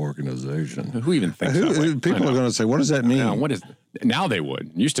gender organization. Who even thinks that way? People are going to say, what does that mean? Now they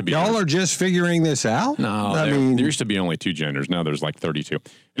would. Used to be. Y'all are just figuring this out? No, there used to be only 2 genders. Now there's like 32.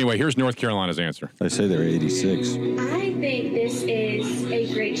 Anyway, here's North Carolina's answer. They say they're 86. I think this is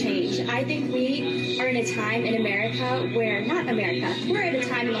a great change. I think we are in a time in America we're at a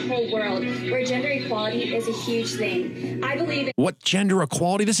time in the whole world where gender equality is a huge thing. I believe What gender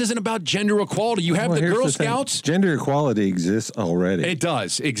equality? This isn't about gender equality. You have the Girl Scouts. Gender equality exists already. It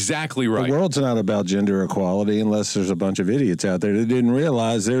does. Exactly right. The world's not about gender equality unless there's a bunch of idiots out there that didn't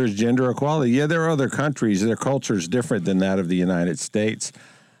realize there is gender equality. Yeah, there are other countries. Their culture is different than that of the United States.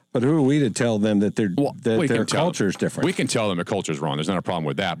 But who are we to tell them that their culture is different? We can tell them their culture is wrong. There's not a problem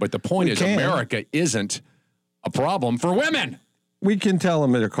with that. But the point is America isn't a problem for women. We can tell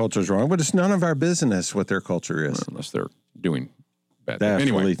them their culture is wrong, but it's none of our business what their culture is. Unless they're doing bad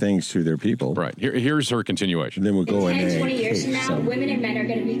dastardly things to their people. Right. Here's her continuation. Then we'll go in 20 years from now, women and men are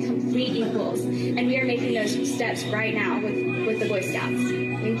going to be complete equals. And we are making those steps right now with the Boy Scouts.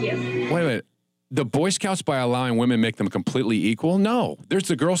 Thank you. Wait a minute. the Boy Scouts, by allowing women, make them completely equal? No. There's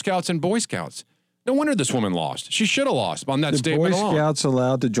the Girl Scouts and Boy Scouts. No wonder this woman lost. She should have lost on that statement alone. Boy Scouts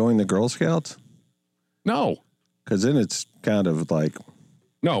allowed to join the Girl Scouts? No. Because then it's kind of like...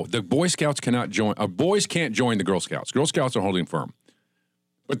 No, the Boy Scouts cannot join. Boys can't join the Girl Scouts. Girl Scouts are holding firm.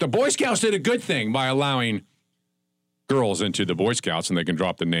 But the Boy Scouts did a good thing by allowing girls into the Boy Scouts, and they can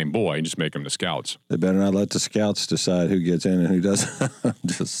drop the name boy and just make them the Scouts. They better not let the Scouts decide who gets in and who doesn't. I'm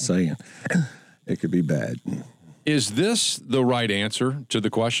just saying. It could be bad. Is this the right answer to the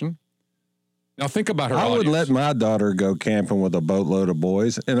question? Now think about her I would let my daughter go camping with a boatload of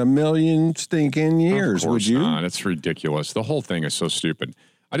boys in a million stinking years. Of course would you? not. It's ridiculous. The whole thing is so stupid.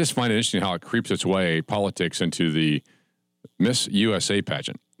 I just find it interesting how it creeps its way, politics, into the Miss U.S.A.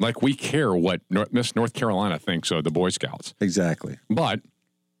 pageant. Like we care what Miss North Carolina thinks of the Boy Scouts. Exactly. But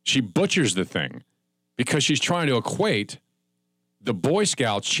she butchers the thing because she's trying to equate the Boy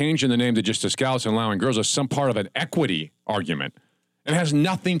Scouts changing the name to just the Scouts and allowing girls as some part of an equity argument. It has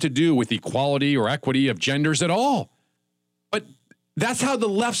nothing to do with equality or equity of genders at all. But that's how the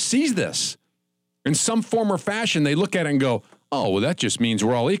left sees this. In some form or fashion, they look at it and go, oh, well, that just means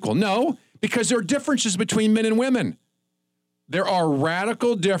we're all equal. No, because there are differences between men and women. There are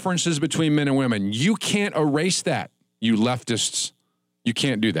radical differences between men and women. You can't erase that, you leftists. You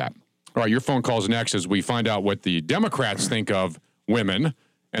can't do that. All right, your phone call's next as we find out what the Democrats think of women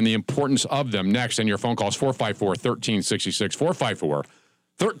and the importance of them next. And your phone call's 454-1366,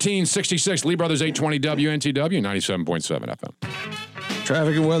 454-1366. Lee Brothers 820 WNTW, 97.7 FM.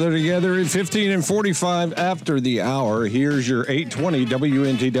 Traffic and weather together at 15 and 45 after the hour. Here's your 820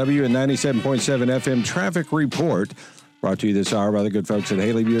 WNTW and 97.7 FM traffic report. Brought to you this hour by the good folks at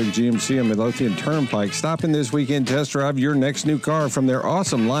Haley Buick GMC on Midlothian Turnpike. Stop in this weekend, test drive your next new car from their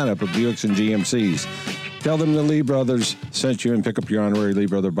awesome lineup of Buicks and GMCs. Tell them the Lee Brothers sent you and pick up your honorary Lee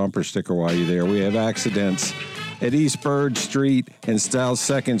Brother bumper sticker while you're there. We have accidents at East Bird Street and Stiles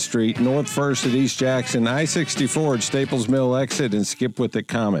 2nd Street, North 1st at East Jackson, I-64 at Staples Mill exit, and Skipwith at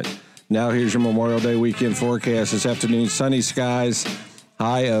Comet. Now here's your Memorial Day weekend forecast. This afternoon, sunny skies,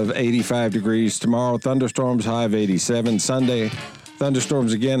 high of 85 degrees. Tomorrow, thunderstorms, high of 87. Sunday,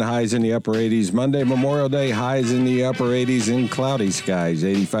 thunderstorms again, highs in the upper 80s. Monday, Memorial Day, highs in the upper 80s and cloudy skies,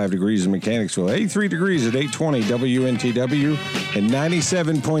 85 degrees in Mechanicsville, 83 degrees at 820 WNTW and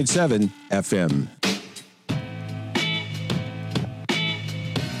 97.7 FM.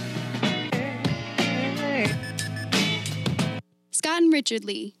 Scott and Richard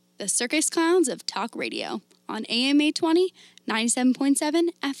Lee, the Circus Clowns of Talk Radio, on AM 820, 97.7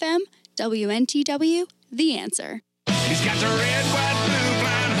 FM, WNTW, The Answer. He's got the red, white, blue,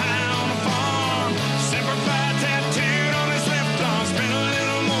 flying high on the farm. Semper Fi tattooed on his left arm. Spend a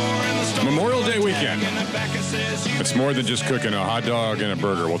little more in the store. Memorial Day weekend. It's more than just cooking a hot dog and a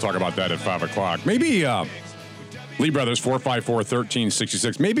burger. We'll talk about that at 5 o'clock. Maybe Lee Brothers,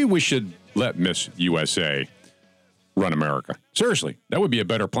 454-1366. Maybe we should let Miss USA run America. Seriously, that would be a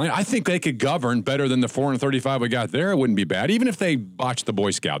better plan. I think they could govern better than the 435 we got there. It wouldn't be bad. Even if they botched the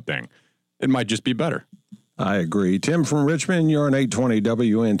Boy Scout thing, it might just be better. I agree. Tim from Richmond, you're on 820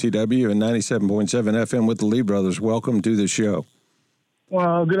 WNTW and 97.7 FM with the Lee Brothers. Welcome to the show.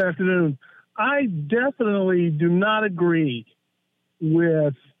 Well, good afternoon. I definitely do not agree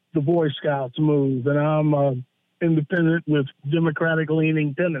with the Boy Scouts move, and I'm independent with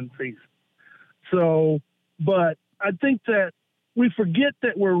Democratic-leaning tendencies. So, but I think that we forget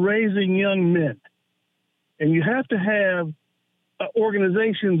that we're raising young men, and you have to have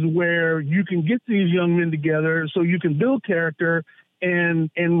organizations where you can get these young men together so you can build character and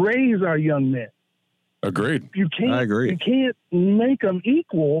raise our young men. Agreed. I agree. You can't make them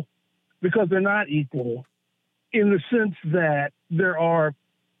equal because they're not equal, in the sense that there are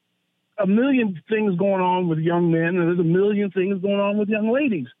a million things going on with young men, and there's a million things going on with young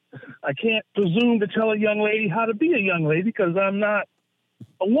ladies. I can't presume to tell a young lady how to be a young lady because I'm not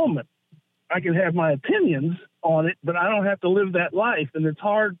a woman. I can have my opinions on it, but I don't have to live that life. And it's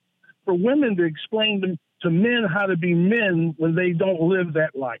hard for women to explain to men how to be men when they don't live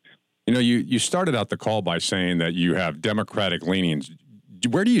that life. You know, you started out the call by saying that you have Democratic leanings.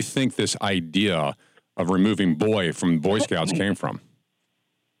 Where do you think this idea of removing boy from Boy Scouts came from?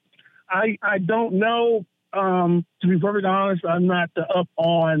 I don't know. To be perfectly honest, I'm not up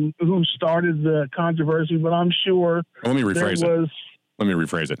on who started the controversy, but I'm sure. Let me rephrase it. Let me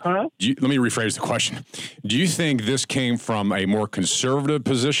rephrase it. Huh? Let me rephrase the question. Do you think this came from a more conservative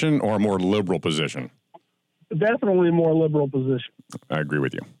position or a more liberal position? Definitely a more liberal position. I agree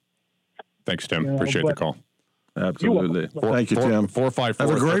with you. Thanks, Tim. Appreciate the call. Absolutely. Thank you, Tim. 454.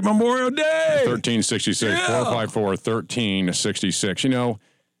 Have a great Memorial Day. 1366. 454-1366. You know,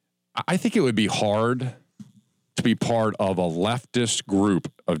 I think it would be hard to be part of a leftist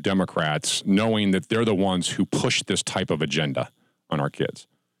group of Democrats knowing that they're the ones who push this type of agenda on our kids.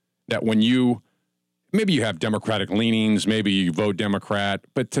 That when maybe you have Democratic leanings, maybe you vote Democrat,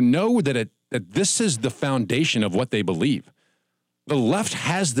 but to know that this is the foundation of what they believe. The left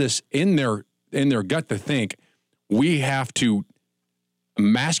has this in their gut to think we have to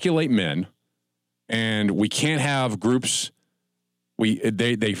emasculate men and we can't have groups.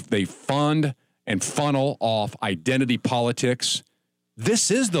 They fund and funnel off identity politics.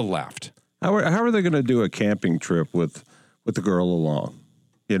 This is the left. How are they going to do a camping trip with the girl along?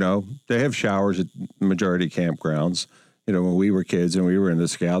 You know, they have showers at majority campgrounds. You know, when we were kids and we were in the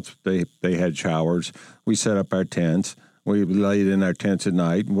Scouts, they had showers. We set up our tents. We laid in our tents at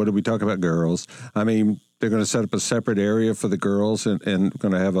night. What did we talk about? Girls. I mean, they're going to set up a separate area for the girls and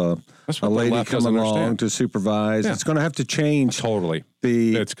going to have a lady come along to supervise. Yeah. It's going to have to change totally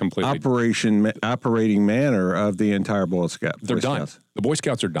it's completely operating manner of the entire Boy Scout. They're done. The Boy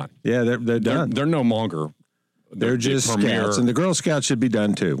Scouts are done. Yeah, they're done. They're no longer. They're just Scouts, and the Girl Scouts should be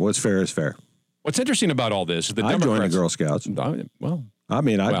done too. What's fair is fair. What's interesting about all this is the Democrats. I joined the Girl Scouts. Right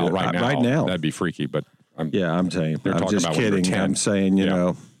now that'd be freaky, but I'm saying they're I'm talking just about kidding. I'm saying you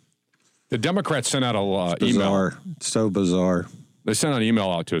know. The Democrats sent out an email. It's so bizarre. They sent an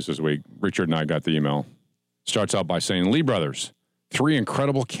email out to us this week. Richard and I got the email. Starts out by saying, Lee brothers, 3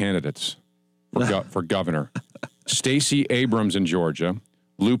 incredible candidates for governor. Stacey Abrams in Georgia,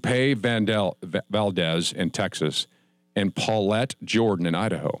 Lupe Valdez in Texas, and Paulette Jordan in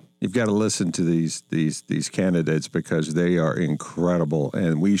Idaho. You've got to listen to these candidates because they are incredible,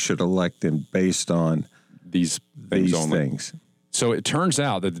 and we should elect them based on these things. So it turns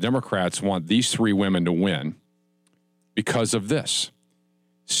out that the Democrats want these 3 women to win because of this.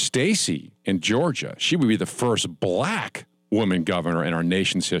 Stacey in Georgia, she would be the first black woman governor in our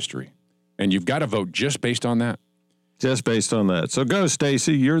nation's history. And you've got to vote just based on that. Just based on that. So go,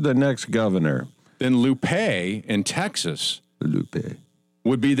 Stacey. You're the next governor. Then Lupe in Texas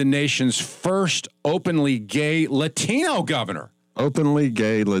would be the nation's first openly gay Latino governor. Openly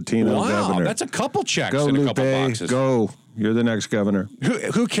gay Latino governor. Wow, that's a couple checks in a couple boxes. Go. You're the next governor.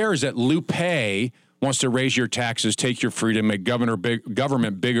 Who cares that Lupe wants to raise your taxes, take your freedom, make government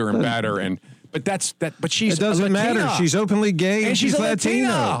bigger and badder, but she's it doesn't matter. She's openly gay and she's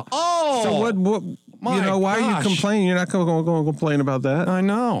Latina. Oh, so what? Why are you complaining? You're not going to complain about that. I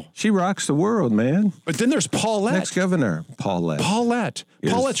know. She rocks the world, man. But then there's Paulette. Next governor, Paulette. Paulette's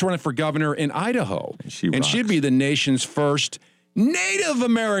running for governor in Idaho, and she'd be the nation's first Native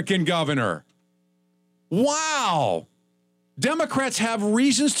American governor. Wow. Democrats have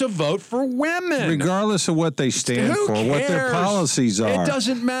reasons to vote for women. Regardless of what they stand for, what their policies are. It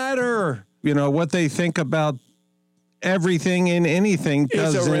doesn't matter. You know, what they think about everything and anything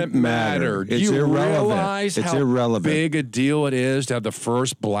doesn't matter. It's irrelevant. It's irrelevant. Big a deal it is to have the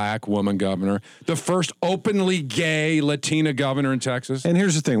first black woman governor, the first openly gay Latina governor in Texas. And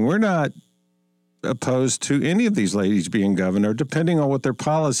here's the thing. We're not opposed to any of these ladies being governor, depending on what their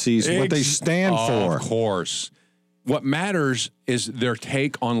policies, what they stand for. Of course. What matters is their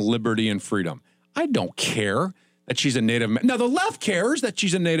take on liberty and freedom. I don't care that she's a Native. Now, the left cares that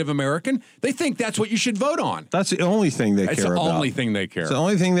she's a Native American. They think that's what you should vote on. That's the only thing they care about. It's the only thing they care about. It's the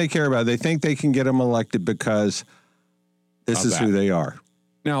only thing they care about. They think they can get them elected because this is who they are.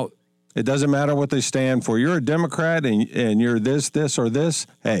 Now, it doesn't matter what they stand for. You're a Democrat and you're this, or this.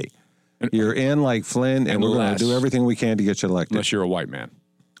 Hey, you're in like Flynn, and we're going to do everything we can to get you elected. Unless you're a white man.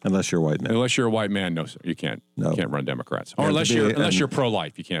 Unless you're a white man. Unless you're a white man, no, you can't. No. You can't run Democrats. Or unless you're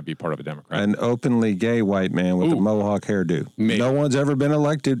pro-life, you can't be part of a Democrat. An openly gay white man with a mohawk hairdo. Me. No one's ever been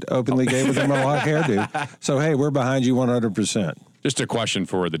elected openly gay with a mohawk hairdo. So, hey, we're behind you 100%. Just a question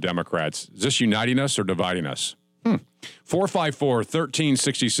for the Democrats. Is this uniting us or dividing us?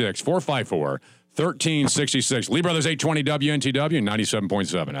 454-1366. 454-1366. Lee Brothers 820 WNTW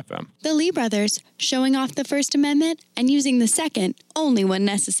 97.7 FM. The Lee Brothers, showing off the First Amendment and using the Second only when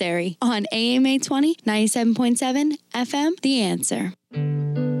necessary. On AM 820, 97.7 FM, The Answer.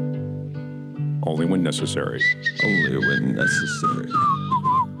 Only when necessary. Only when necessary.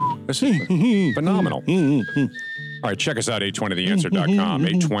 This is phenomenal. All right, check us out, 820theanswer.com,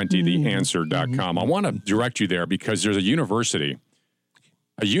 820theanswer.com. I want to direct you there because there's a university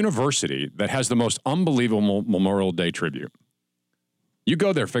that has the most unbelievable Memorial Day tribute. You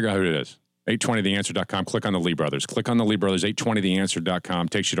go there, figure out who it is. 820theanswer.com, click on the Lee Brothers. Click on the Lee Brothers, 820theanswer.com,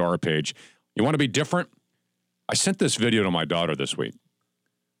 takes you to our page. You want to be different? I sent this video to my daughter this week,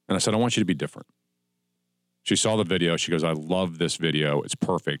 and I said, I want you to be different. She saw the video. She goes, I love this video. It's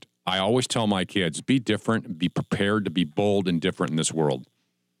perfect. I always tell my kids, be different, be prepared to be bold and different in this world.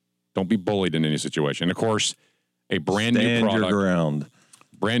 Don't be bullied in any situation. And of course, a brand new Stand product. your ground.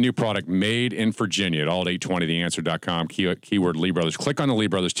 Brand new product made in Virginia at all at 820theanswer.com. Keyword Lee Brothers. Click on the Lee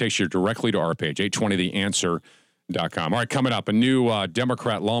Brothers. Takes you directly to our page, 820theanswer.com. All right, coming up, a new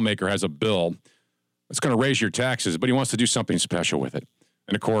Democrat lawmaker has a bill that's going to raise your taxes, but he wants to do something special with it.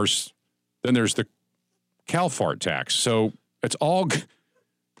 And of course, then there's the cow fart tax. So it's all.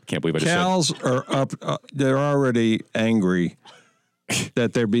 I can't believe I just Cows said. are up. They're already angry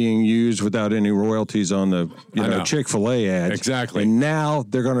that they're being used without any royalties on the Chick-fil-A ads. Exactly. And now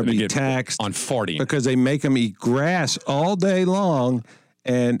they're going to be taxed on farting because they make them eat grass all day long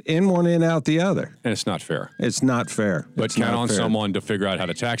and in one, in out the other. And it's not fair. It's not fair. But It's count not on fair. someone to figure out how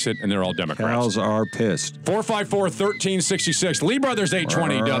to tax it, and they're all Democrats. Cows are pissed. 454-1366. Lee Brothers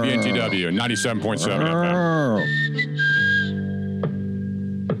 820 WNTW 97.7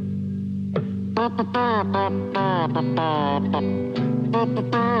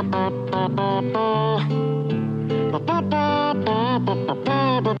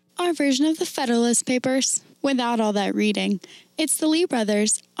 Our version of the Federalist Papers, without all that reading. It's the Lee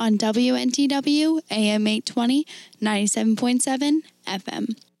Brothers on WNTW AM 820, 97.7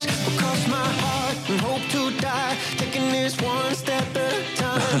 FM. Cross my heart and hope to die, taking this one step at a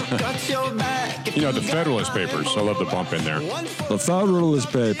time. Got your back. You know, the Federalist Papers. I love the bump in there. The Federalist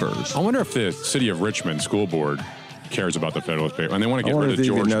Papers. I wonder if the City of Richmond School Board cares about the Federalist Papers. And they want to get wonder rid of if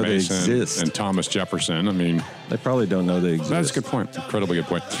they even George know they Mason exist. and Thomas Jefferson. I mean, They probably don't know they exist. that's a good point. Incredibly good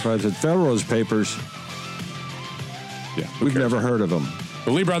point. But the Federalist Papers, Yeah. we've never heard of them.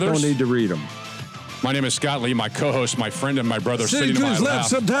 The Lee Brothers. Don't need to read them. My name is Scott Lee. My co-host, my friend, and my brother sitting to my left, left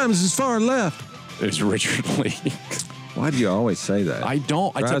sometimes it's far left. is Richard Lee. Why do you always say that? I don't.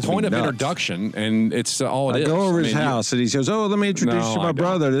 It's a Drives me point of nuts. introduction, and it's all it I is. go over I his mean, house and he says, "Oh, let me introduce No, you to I my don't.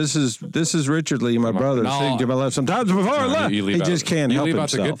 brother. This is Richard Lee, my brother, No. sitting to my left. Sometimes before I left, you leave he out- just can't you help leave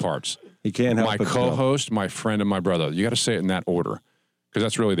himself. out the good parts. He can't help My himself. co-host, my friend, and my brother. You got to say it in that order, because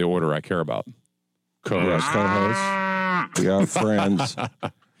that's really the order I care about. Co-host. Co-host. We are friends.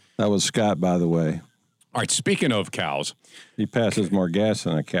 That was Scott, by the way. All right. Speaking of cows, He passes more gas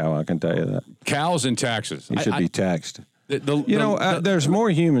than a cow. I can tell you that. cows and taxes. He should be taxed. The There's more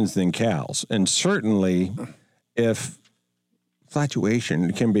humans than cows, and certainly, if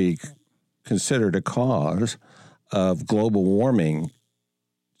flatulation can be considered a cause of global warming,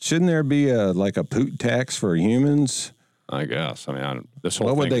 shouldn't there be a poot tax for humans? I guess. I mean, this whole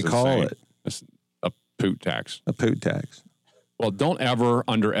What would thing they is call insane. it? It's a poot tax. A poot tax. Well, don't ever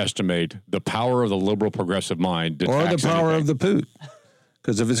underestimate the power of the liberal progressive mind to Or the tax power anything. of the poot.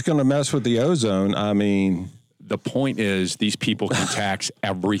 Because if it's going to mess with the ozone, I mean... The point is, these people can tax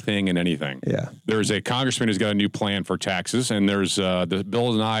everything and anything. Yeah. There's a congressman who's got a new plan for taxes, and there's the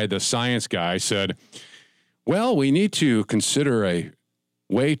Bill Nye, the science guy, said, well, we need to consider a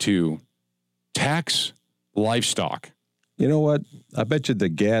way to tax livestock. You know what? I bet you the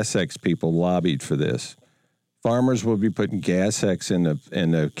Gas X people lobbied for this. Farmers will be putting Gas X in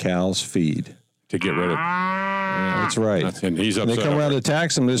the cow's feed. To get rid of. That's right. And he's And they upset. come around over to it.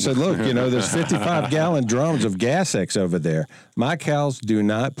 tax them. They said, look, there's 55-gallon drums of Gas X over there. My cows do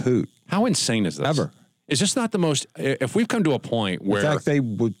not poot. How insane is this? Ever. Is this not the most? If we've come to a point where In fact, they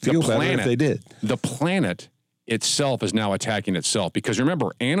would feel better if they did. The planet itself is now attacking itself because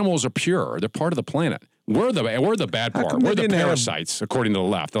remember, animals are pure; they're part of the planet. We're the bad How part. come they We're the didn't have- parasites, according to the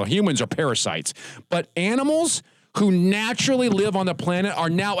left. The humans are parasites, but animals who naturally live on the planet are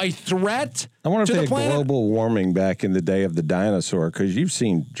now a threat I wonder to if the they had planet. global warming back in the day of the dinosaur, because you've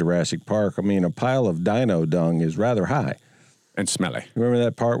seen Jurassic Park. I mean, a pile of dino dung is rather high. And smelly. Remember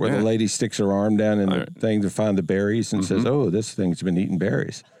that part where Yeah. the lady sticks her arm down in the thing to find the berries and says, oh, this thing's been eating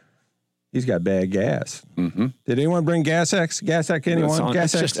berries. He's got bad gas. Mm-hmm. Did anyone bring Gas X? Gas X, anyone?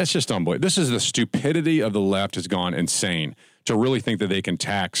 Gas X? It's just unbelievable. This is the stupidity of the left has gone insane to really think that they can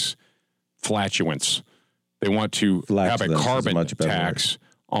tax flatulence. They want to have a Flatulence is carbon much better tax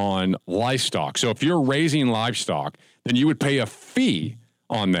on livestock. So if you're raising livestock, then you would pay a fee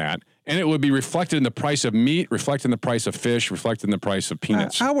on that, and it would be reflected in the price of meat, reflected in the price of fish, reflected in the price of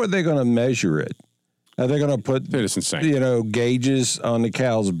peanuts. How are they going to measure it? Are they going to put, Dude, it's insane. gauges on the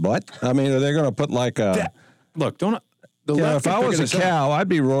cow's butt? I mean, are they going to put like a... Look, don't... The You know, left if can I was figure a this out. cow, I'd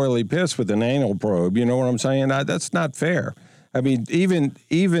be royally pissed with an anal probe. You know what I'm saying? That's not fair. I mean, even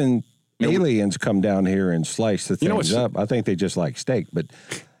aliens come down here and slice the know things what's- up. I think they just like steak, but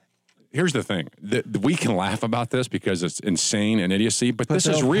Here's the thing. We can laugh about this because it's insane and idiocy, but this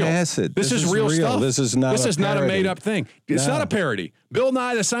is they'll real. pass it. This is real stuff. This is not a parody. made-up thing. It's No. not a parody. Bill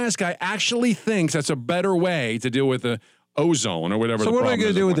Nye, the science guy, actually thinks that's a better way to deal with the ozone or whatever So the what are problem they going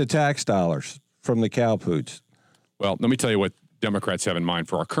is to do at with point. the tax dollars from the cow poots? Well, let me tell you what Democrats have in mind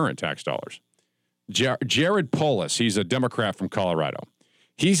for our current tax dollars. Jared Polis, he's a Democrat from Colorado.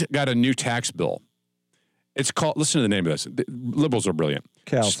 He's got a new tax bill. It's called, listen to the name of this. The liberals are brilliant.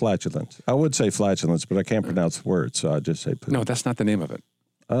 Flatulence. I would say flatulence, but I can't pronounce the word, so I'll just say poop. No, that's not the name of it.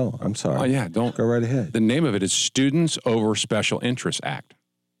 Oh, I'm sorry. Oh, yeah, don't. Go right ahead. The name of it is Students Over Special Interest Act.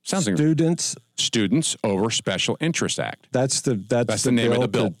 Students Over Special Interest Act. That's the name of the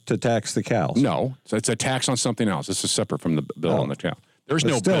bill. To tax the cows. No, it's a tax on something else. This is separate from the bill on the cow. There's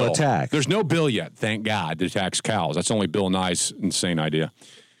no still bill. A tax. There's no bill yet, thank God, to tax cows. That's only Bill Nye's insane idea.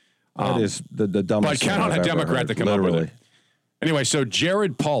 That is the dumbest. But count on a Democrat to come up with it. Anyway, so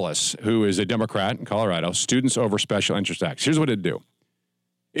Jared Polis, who is a Democrat in Colorado, Students Over Special Interest Act. Here's what it'd do.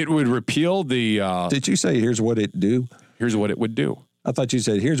 It would repeal the... Did you say here's what it do? Here's what it would do. I thought you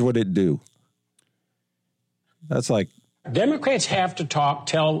said here's what it do. That's like... Democrats have to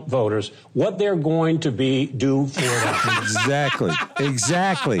tell voters what they're going to do for them.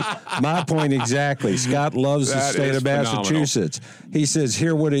 Exactly. My point exactly. Scott loves the state of Massachusetts. He says,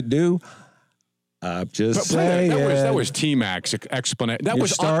 here what it do. I'm just saying. That was T-Mac's explanation. That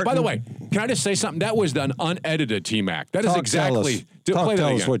was, by the way, can I just say something? That was an unedited T-Mac. That is exactly. Tell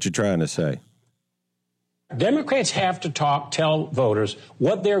us what you're trying to say. Democrats have to tell voters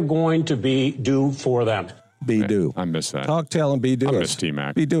what they're going to do for them. Do. I miss that. Talk, tell, and do us. I miss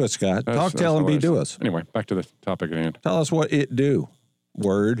T-Mac. Do us, Scott. Talk, tell, and do us. Anyway, back to the topic at hand. Tell us what it do.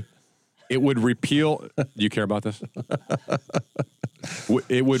 Word. It would repeal. Do you care about this?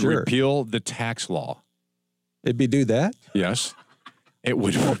 It would repeal the tax law. It'd do that? Yes. It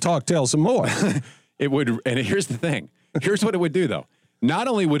would. Well, talk, tell some more. It would. And here's the thing. Here's what it would do, though. Not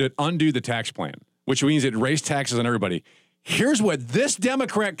only would it undo the tax plan, which means it raised taxes on everybody. Here's what this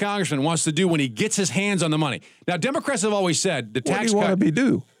Democrat congressman wants to do when he gets his hands on the money. Now, Democrats have always said the tax cut. What do you want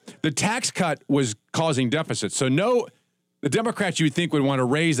to do? The tax cut was causing deficits. So the Democrats you would think would want to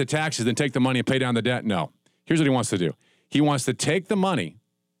raise the taxes and take the money and pay down the debt. No. Here's what he wants to do. He wants to take the money,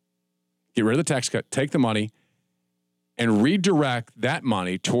 get rid of the tax cut, take the money, and redirect that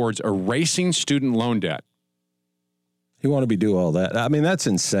money towards erasing student loan debt. He want to do all that. I mean, that's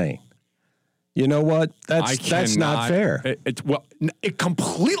insane. You know what? That's not fair. It's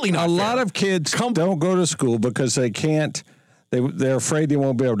completely not fair. A lot of kids don't go to school because they can't. They're afraid they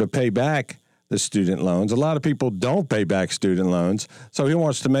won't be able to pay back the student loans. A lot of people don't pay back student loans. So he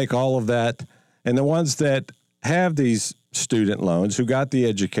wants to make all of that. And the ones that have these student loans, who got the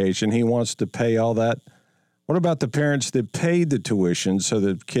education, he wants to pay all that. What about the parents that paid the tuition so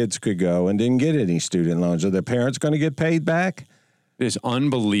that kids could go and didn't get any student loans? Are the parents going to get paid back? It is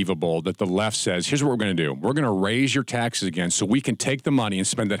unbelievable that the left says, here's what we're going to do. We're going to raise your taxes again so we can take the money and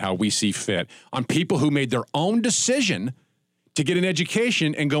spend it how we see fit on people who made their own decision to get an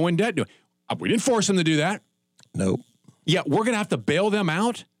education and go in debt. We didn't force them to do that. Nope. Yet we're going to have to bail them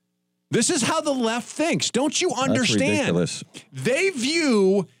out. This is how the left thinks. Don't you understand? That's ridiculous. They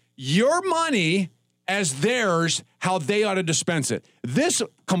view your money as theirs, how they ought to dispense it. This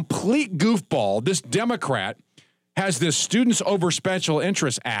complete goofball, this Democrat, has this Students Over Special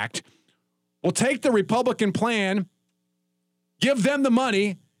Interest Act, will take the Republican plan, give them the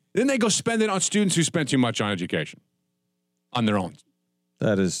money, then they go spend it on students who spend too much on education on their own.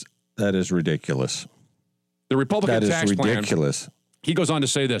 That is ridiculous. The Republican tax plan. That is ridiculous. He goes on to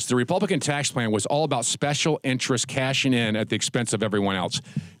say this. The Republican tax plan was all about special interests cashing in at the expense of everyone else.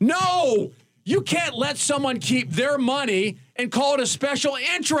 No! You can't let someone keep their money and call it a special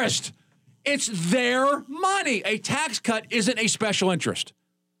interest. It's their money. A tax cut isn't a special interest.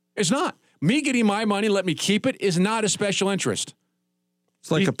 It's not. Me getting my money, let me keep it, is not a special interest. It's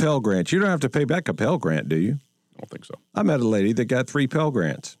like a Pell Grant. You don't have to pay back a Pell Grant, do you? I don't think so. I met a lady that got 3 Pell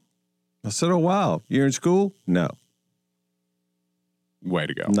Grants. I said, oh, wow. You're in school? No. Way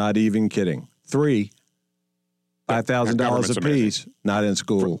to go. Not even kidding. 3. $5,000 a piece, not in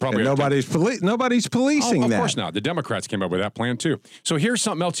school. And nobody's policing that. Of course not. The Democrats came up with that plan, too. So here's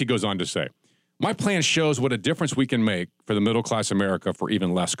something else he goes on to say. My plan shows what a difference we can make for the middle-class America for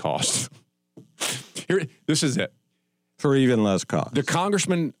even less cost. This is it. For even less cost. The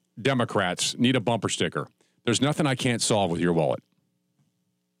congressman Democrats need a bumper sticker. There's nothing I can't solve with your wallet.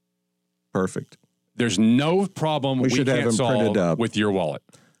 Perfect. There's no problem we should can't have them printed solve up. with your wallet.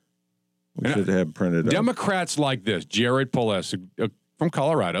 We should have printed up. Democrats like this, Jared Polis from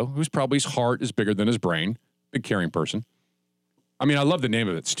Colorado, whose probably his heart is bigger than his brain, big caring person. I mean, I love the name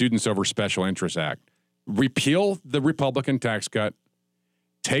of it, Students Over Special Interest Act. Repeal the Republican tax cut,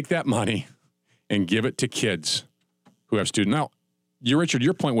 take that money, and give it to kids who have student. Now, Richard,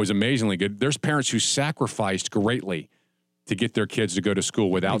 your point was amazingly good. There's parents who sacrificed greatly to get their kids to go to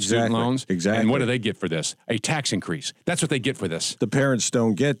school without student loans. Exactly. And what do they get for this? A tax increase. That's what they get for this. The parents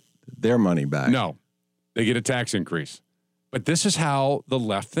don't get their money back. No, they get a tax increase. But this is how the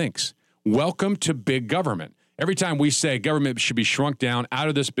left thinks. Welcome to big government. Every time we say government should be shrunk down out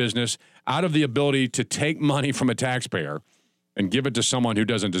of this business, out of the ability to take money from a taxpayer and give it to someone who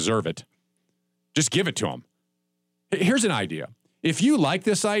doesn't deserve it, just give it to them. Here's an idea. If you like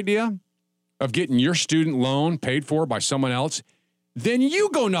this idea of getting your student loan paid for by someone else, then you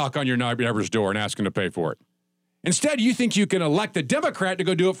go knock on your neighbor's door and ask him to pay for it. Instead, you think you can elect a Democrat to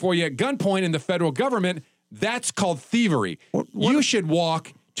go do it for you at gunpoint in the federal government. That's called thievery. You should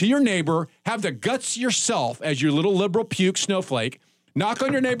walk to your neighbor, have the guts yourself as your little liberal puke snowflake, knock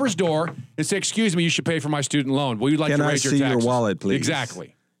on your neighbor's door and say, excuse me, you should pay for my student loan. Will you like to raise your taxes? Can I see your wallet, please?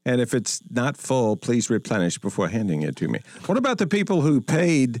 Exactly. And if it's not full, please replenish before handing it to me. What about the people who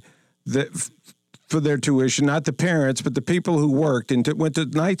paid for their tuition, not the parents, but the people who worked and went to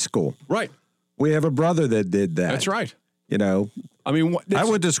night school? Right. We have a brother that did that. That's right. You know, I mean, I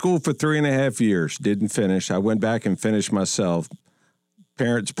went to school for 3.5 years, didn't finish. I went back and finished myself.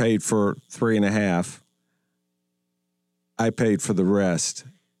 Parents paid for 3.5. I paid for the rest.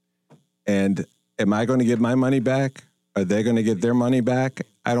 And am I going to get my money back? Are they going to get their money back?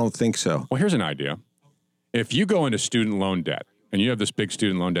 I don't think so. Well, here's an idea. If you go into student loan debt and you have this big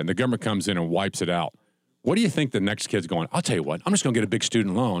student loan debt and the government comes in and wipes it out, what do you think the next kid's going? I'll tell you what, I'm just going to get a big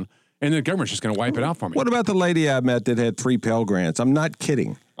student loan and the government's just going to wipe it out for me. What about the lady I met that had 3 Pell Grants? I'm not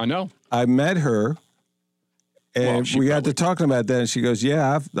kidding. I know. I met her. And we got to talking about that, and she goes,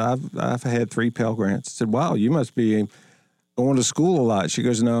 "Yeah, I've had 3 Pell Grants." I said, "Wow, you must be going to school a lot." She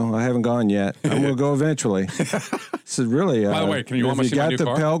goes, "No, I haven't gone yet. I'm going to go eventually." I said, "Really? By the way, can you want me to see my new car? You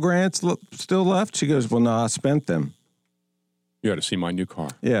got the Pell Grants still left?" She goes, "Well, no, I spent them." You ought to see my new car.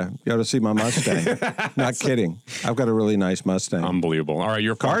 Yeah, you ought to see my Mustang. Not kidding. I've got a really nice Mustang. Unbelievable. All right,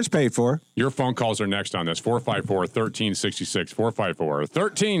 your car's paid for. Your phone calls are next on this. 454-1366.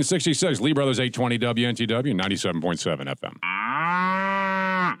 454-1366. Lee Brothers 820 WNTW 97.7 FM.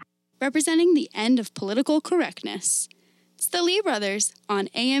 Representing the end of political correctness. It's the Lee Brothers on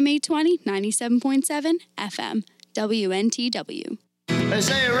AM 820 97.7 FM WNTW. They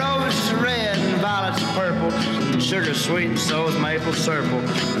say roses are red and violets are purple, and sugar sweet and so is maple syrup.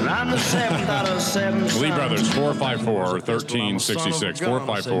 And I'm the 7th out of 7 sons. Lee Brothers, 454-1366.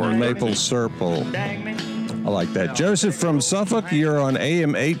 454 Maple syrup. I like that. Joseph from Suffolk, you're on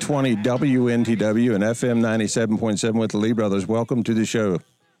AM 820 WNTW and FM 97.7 with the Lee Brothers. Welcome to the show.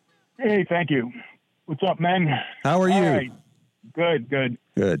 Hey, thank you. What's up, man? How are you? All right. Good. Good.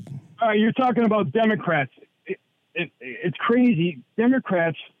 You're talking about Democrats. It's crazy.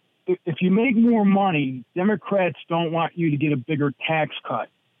 Democrats, if you make more money, Democrats don't want you to get a bigger tax cut.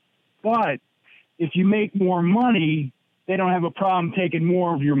 But if you make more money, they don't have a problem taking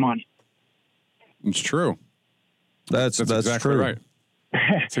more of your money. It's true. That's exactly true. Right.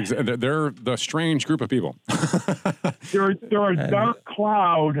 They're the strange group of people. They're a dark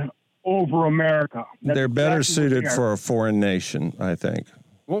cloud over America. They're better suited for a foreign nation, I think.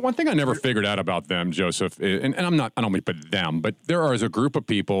 Well, one thing I never figured out about them, Joseph, and I don't mean put them, but there is a group of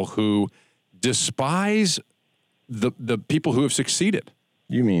people who despise the people who have succeeded.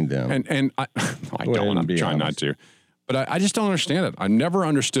 You mean them? And I don't. I'm trying not to, but I just don't understand it. I never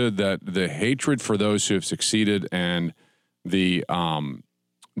understood that the hatred for those who have succeeded and the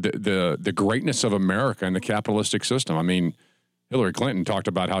greatness of America and the capitalistic system. I mean, Hillary Clinton talked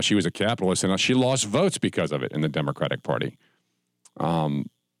about how she was a capitalist and she lost votes because of it in the Democratic Party.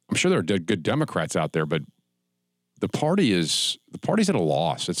 I'm sure there are good Democrats out there, but the party's at a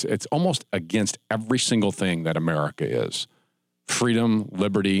loss. It's almost against every single thing that America is: freedom,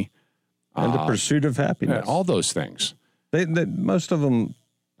 liberty, and the pursuit of happiness. All those things. They most of them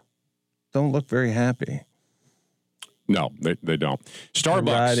don't look very happy. No, they don't. Starbucks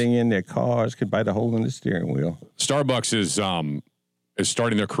riding in their cars could bite a hole in the steering wheel. Starbucks is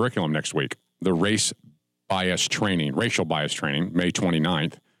starting their curriculum next week. The racial bias training, May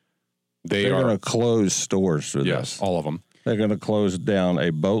 29th. They're going to close stores for this. Yes, all of them. They're going to close down a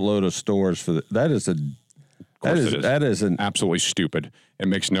boatload of stores for that is absolutely stupid. It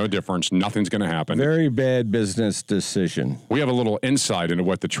makes no difference. Nothing's going to happen. Very bad business decision. We have a little insight into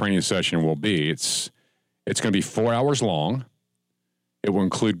what the training session will be. It's going to be 4 hours long. It will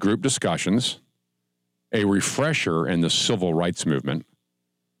include group discussions, a refresher in the civil rights movement,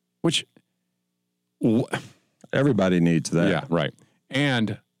 which everybody needs that. Yeah, right.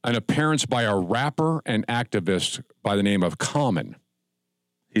 And an appearance by a rapper and activist by the name of Common.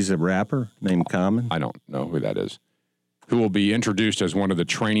 He's a rapper named Common? I don't know who that is. Who will be introduced as one of the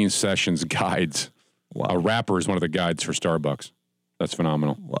training sessions guides. Wow. A rapper is one of the guides for Starbucks. That's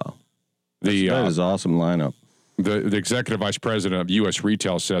phenomenal. Wow. That is awesome lineup. The executive vice president of U.S.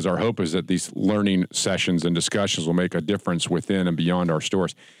 Retail says, our hope is that these learning sessions and discussions will make a difference within and beyond our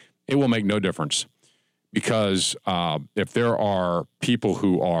stores. It will make no difference because if there are people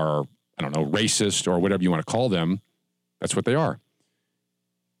who are, I don't know, racist or whatever you want to call them, that's what they are.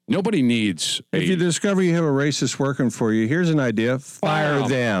 Nobody needs If you discover you have a racist working for you, here's an idea. Fire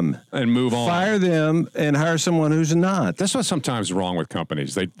them. And move on. Fire them and hire someone who's not. That's what's sometimes wrong with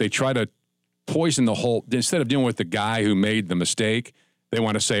companies. They try to poison the whole, instead of dealing with the guy who made the mistake, they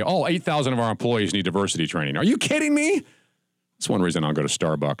want to say, 8,000 of our employees need diversity training. Are you kidding me? That's one reason I'll go to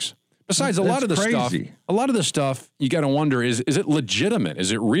Starbucks. Besides, a lot of the stuff, you got to wonder, is it legitimate?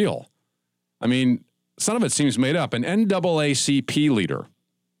 Is it real? I mean, some of it seems made up. An NAACP leader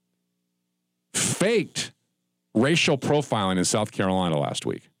faked racial profiling in South Carolina last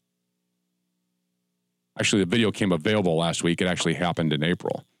week. Actually, the video came available last week. It actually happened in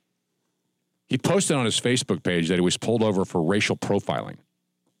April. He posted on his Facebook page that he was pulled over for racial profiling.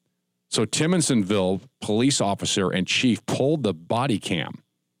 So Timminsonville police officer and chief pulled the body cam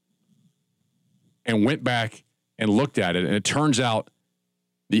and went back and looked at it. And it turns out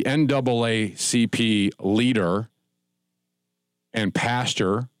the NAACP leader and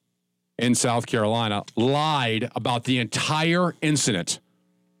pastor in South Carolina lied about the entire incident.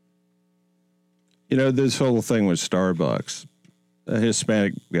 You know, this whole thing with Starbucks, a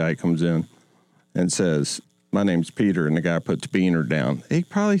Hispanic guy comes in and says, my name's Peter, and the guy puts Beaner down. He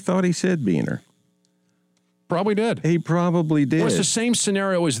probably thought he said Beaner. Probably did. He probably did. Well, it's the same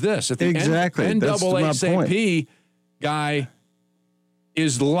scenario as this. If the exactly. NAACP guy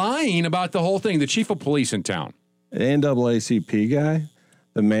is lying about the whole thing, the chief of police in town. The NAACP guy,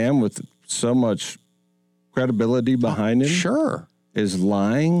 the man with so much credibility behind him. Sure. Is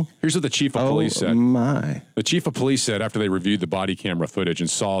lying. Here's what the chief of police said. Oh, my. The chief of police said after they reviewed the body camera footage and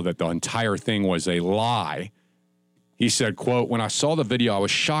saw that the entire thing was a lie, he said, quote, when I saw the video, I was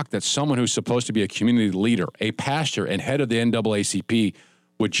shocked that someone who's supposed to be a community leader, a pastor, and head of the NAACP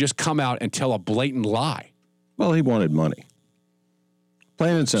would just come out and tell a blatant lie. Well, he wanted money.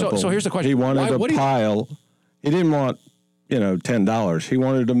 Plain and simple. So here's the question. He wanted a pile. He didn't want, $10. He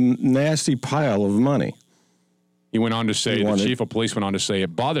wanted a nasty pile of money. He went on to say, the chief of police went on to say,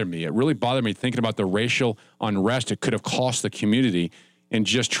 it bothered me. It really bothered me thinking about the racial unrest it could have cost the community, and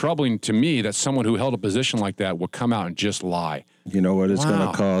just troubling to me that someone who held a position like that would come out and just lie. You know what? It's going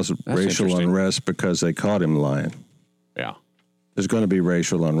to cause racial unrest because they caught him lying. Yeah. There's going to be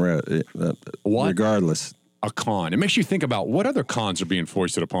racial unrest regardless. A con. It makes you think about what other cons are being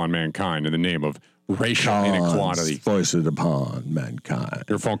foisted upon mankind in the name of racial inequality. Foisted upon mankind.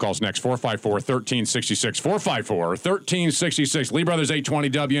 Your phone calls next. 454-1366. 454-1366. Lee Brothers 820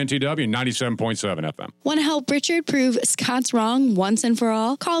 WNTW 97.7 FM. Want to help Richard prove Scott's wrong once and for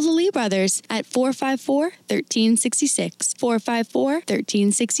all? Call the Lee Brothers at 454-1366.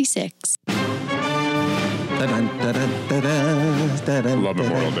 454-1366. Love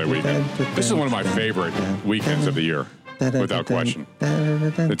Memorial Day weekend. This is one of my favorite weekends of the year, without question.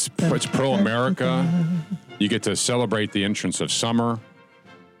 It's pro-America. You get to celebrate the entrance of summer.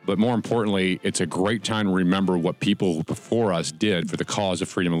 But more importantly, it's a great time to remember what people before us did for the cause of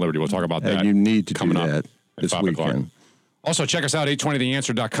freedom and liberty. We'll talk about that. And you need to coming do that up this 5 o'clock. weekend. Also, check us out,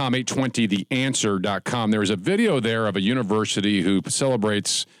 820theanswer.com, 820theanswer.com. There's a video there of a university who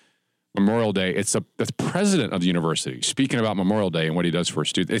celebrates Memorial Day. It's the president of the university speaking about Memorial Day and what he does for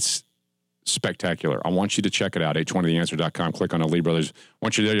students. It's spectacular. I want you to check it out, 820theanswer.com. Click on the Lee Brothers.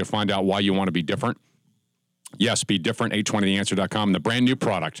 Once you're there, you'll find out why you want to be different. Yes, be different, 820theanswer.com. The brand new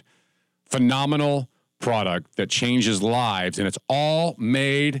product, phenomenal product that changes lives, and it's all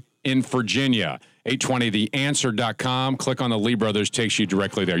made in Virginia. 820theanswer.com. Click on the Lee Brothers, takes you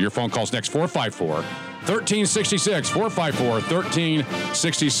directly there. Your phone call's next, 454-1366.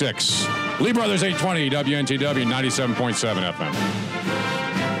 454-1366. Lee Brothers 820 WNTW 97.7 FM.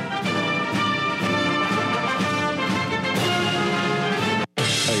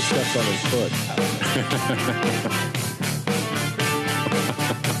 He stepped on his foot.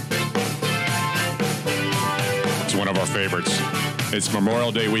 It's one of our favorites. It's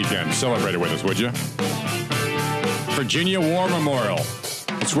Memorial Day weekend. Celebrate it with us, would you? Virginia War Memorial.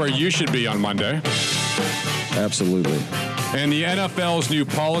 It's where you should be on Monday. Absolutely. And the NFL's new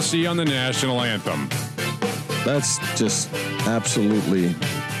policy on the national anthem. That's just absolutely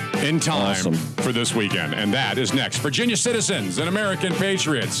in time awesome for this weekend. And that is next. Virginia citizens and American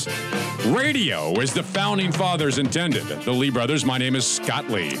patriots. Radio is the founding fathers intended. The Lee Brothers. My name is Scott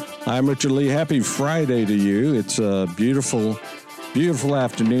Lee. I'm Richard Lee. Happy Friday to you. It's a beautiful Beautiful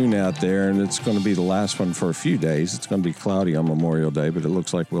afternoon out there, and it's going to be the last one for a few days. It's going to be cloudy on Memorial Day, but it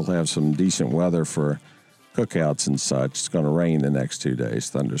looks like we'll have some decent weather for cookouts and such. It's going to rain the next 2 days,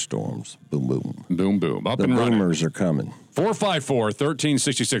 thunderstorms. Boom, boom. Boom, boom. Up the and running. boomers are coming.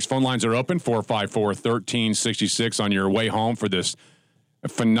 454-1366. Phone lines are open. 454-1366 on your way home for this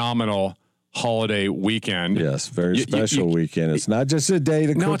phenomenal holiday weekend. Yes, very special weekend. It's not just a day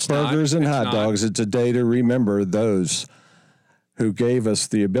to cook burgers and hot dogs. It's a day to remember those who gave us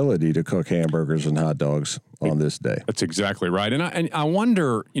the ability to cook hamburgers and hot dogs on this day. That's exactly right. And I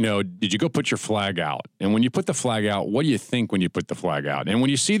wonder, did you go put your flag out? And when you put the flag out, what do you think when you put the flag out? And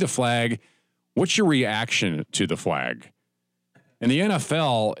when you see the flag, what's your reaction to the flag? In the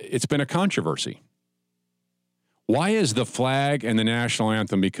NFL, it's been a controversy. Why has the flag and the national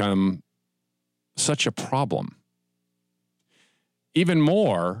anthem become such a problem? Even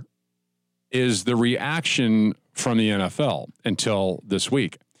more is the reaction from the NFL until this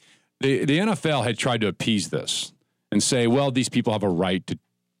week. The NFL had tried to appease this and say, well, these people have a right to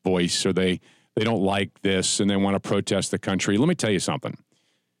voice, or they don't like this and they want to protest the country. Let me tell you something.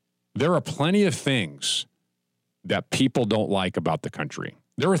 There are plenty of things that people don't like about the country.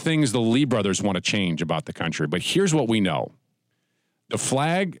 There are things the Lee brothers want to change about the country, but here's what we know. The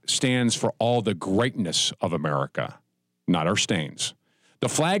flag stands for all the greatness of America, not our stains. The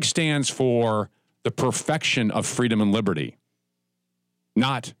flag stands for the perfection of freedom and liberty,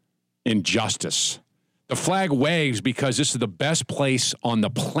 not injustice. The flag waves because this is the best place on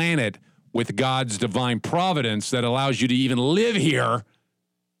the planet with God's divine providence that allows you to even live here,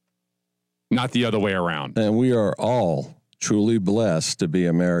 not the other way around. And we are all truly blessed to be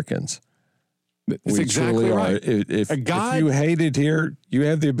Americans. That's exactly right. If you hate it here, you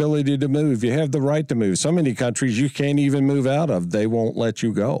have the ability to move. You have the right to move. So many countries you can't even move out of. They won't let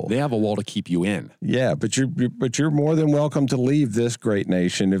you go. They have a wall to keep you in. Yeah, but you're more than welcome to leave this great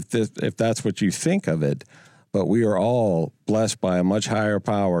nation if that's what you think of it. But we are all blessed by a much higher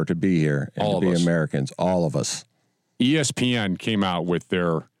power to be here and to be Americans. All of us. ESPN came out with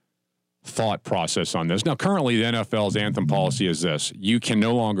their thought process on this. Now, currently, the NFL's anthem policy is this. You can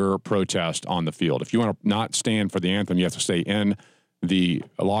no longer protest on the field. If you want to not stand for the anthem, you have to stay in the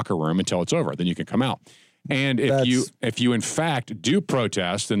locker room until it's over. Then you can come out. And if you in fact do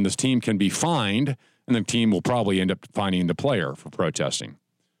protest, then this team can be fined, and the team will probably end up fining the player for protesting.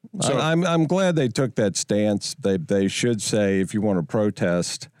 So I'm glad they took that stance. They should say, if you want to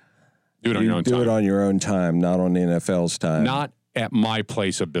protest, do it on your own time. Do it on your own time, not on the NFL's time. Not at my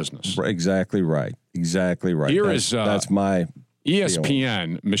place of business. Exactly right. Exactly right. That's my ESPN,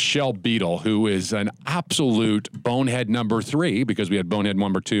 feeling. Michelle Beadle, who is an absolute bonehead number 3, because we had bonehead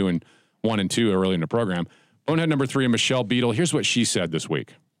number 2 and 1 and 2 early in the program. Bonehead number 3, Michelle Beadle. Here's what she said this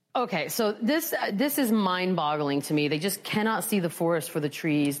week. Okay, so this is mind-boggling to me. They just cannot see the forest for the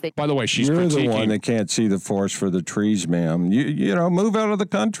trees. By the way, You're the one that can't see the forest for the trees, ma'am. You know, move out of the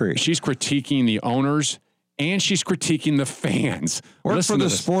country. She's critiquing the owners, and she's critiquing the fans. Work for the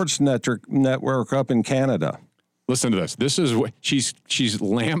sports network up in Canada. Listen to this. This is what she's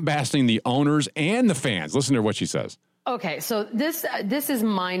lambasting the owners and the fans. Listen to what she says. Okay, so this is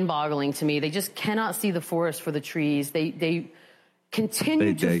mind-boggling to me. They just cannot see the forest for the trees. They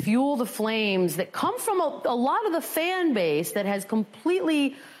continue to fuel the flames that come from a lot of the fan base that has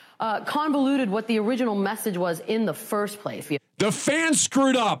completely convoluted what the original message was in the first place. The fans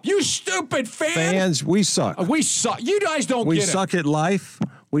screwed up. You stupid fans. Fans, we suck. We suck. You guys don't get it. We suck at life.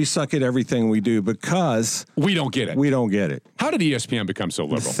 We suck at everything we do because we don't get it. We don't get it. How did ESPN become so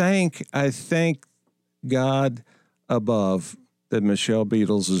liberal? I thank God above that Michelle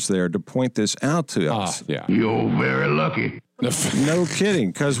Beadles is there to point this out to us. Yeah. You're very lucky. No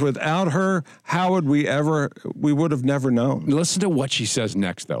kidding, because without her, how would we would have never known. Listen to what she says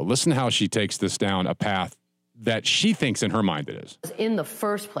next, though. Listen how she takes this down a path that she thinks in her mind it is. In the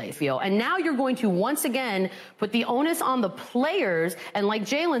first place, Theo. And now you're going to once again put the onus on the players, and like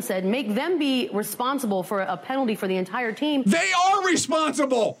Jalen said, make them be responsible for a penalty for the entire team. They are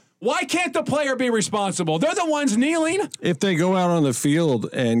responsible. Why can't the player be responsible? They're the ones kneeling. If they go out on the field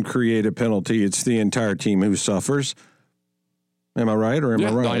and create a penalty, it's the entire team who suffers. Am I right or am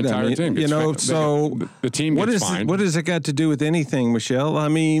I right? The entire team. You know, so the team gets fined. What does it got to do with anything, Michelle? I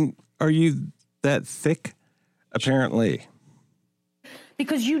mean, are you that thick? Apparently.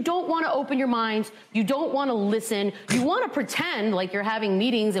 Because you don't want to open your minds. You don't want to listen. You want to pretend like you're having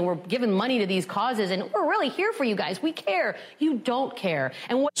meetings and we're giving money to these causes and we're really here for you guys. We care. You don't care.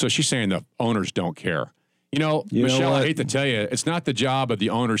 And So she's saying the owners don't care. You know, Michelle, I hate to tell you, it's not the job of the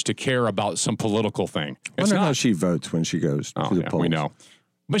owners to care about some political thing. I wonder how she votes when she goes to the polls. We know.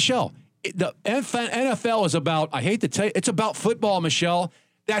 Michelle, The NFL is about, I hate to tell you, it's about football, Michelle.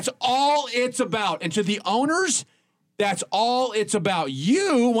 That's all it's about. And to the owners, that's all it's about.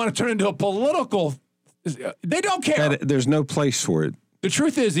 You want to turn into a political, they don't care. There's no place for it. The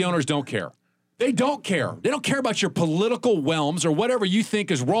truth is the owners don't care. They don't care. They don't care about your political whelms or whatever you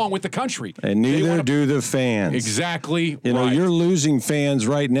think is wrong with the country. And neither do the fans. Exactly. You know, you're losing fans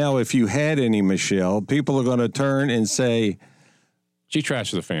right now. If you had any, Michelle, people are going to turn and say, she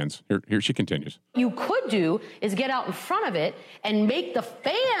trashes the fans. Here she continues. You could do is get out in front of it and make the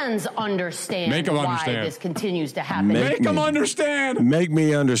fans understand why this continues to happen. Make them understand. Make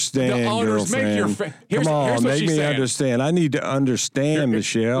me understand, the owners, girlfriend. Come on, make me understand. I need to understand,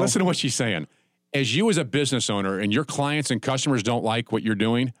 Michelle. Listen to what she's saying. As you as a business owner and your clients and customers don't like what you're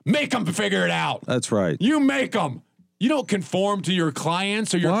doing, make them figure it out. That's right. You make them. You don't conform to your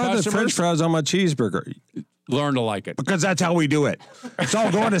clients or your customers. Why are the French fries on my cheeseburger? Learn to like it. Because that's how we do it. It's all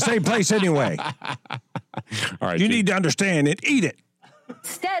going to the same place anyway. All right. You need to understand it. Eat it.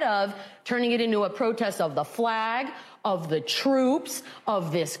 Instead of turning it into a protest of the flag, of the troops,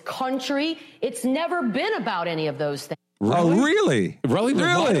 of this country, it's never been about any of those things. Really? Oh, really? Really?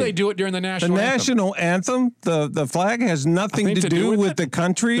 Why do they do it during the national anthem? The national anthem? The flag has nothing to do with the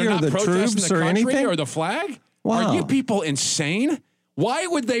country or the troops or anything? Or the flag? Wow. Are you people insane? Why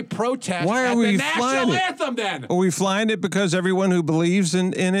would they protest at the national anthem then? Are we flying it because everyone who believes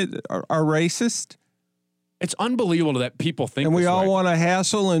in it are racist? It's unbelievable that people think and we this all way. want to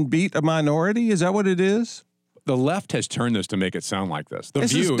hassle and beat a minority? Is that what it is? The left has turned this to make it sound like this.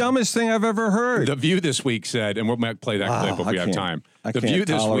 It's the dumbest thing I've ever heard. The View this week said, and we might play that clip if we have time. I can't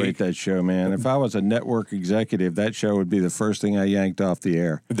tolerate that show, man. If I was a network executive, that show would be the first thing I yanked off the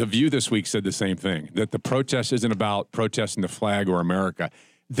air. The View this week said the same thing, that the protest isn't about protesting the flag or America.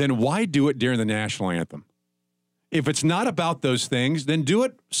 Then why do it during the national anthem? If it's not about those things, then do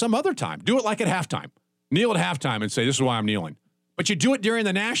it some other time. Do it like at halftime. Kneel at halftime and say, this is why I'm kneeling. But you do it during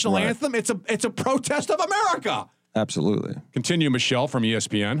the national anthem, it's a protest of America. Absolutely. Continue, Michelle from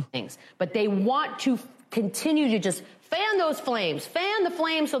ESPN. But they want to continue to just fan those flames, fan the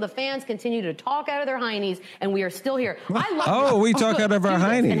flames so the fans continue to talk out of their heinies, and we are still here. We talk out of our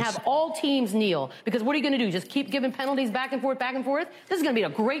heinies. And have all teams kneel. Because what are you going to do? Just keep giving penalties back and forth, back and forth? This is going to be a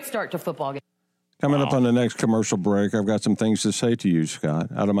great start to football game. Coming up on the next commercial break, I've got some things to say to you, Scott,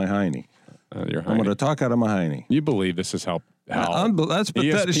 out of my hiney. I'm going to talk out of my hiney. You believe this is how that's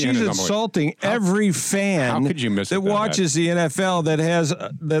pathetic. She's insulting every fan that watches the NFL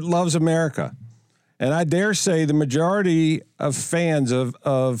that loves America. And I dare say the majority of fans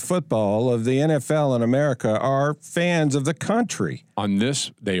of football, of the NFL in America, are fans of the country. On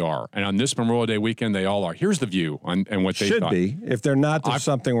this, they are. And on this Memorial Day weekend, they all are. Here's the View and what they should thought. be. If they're not, there's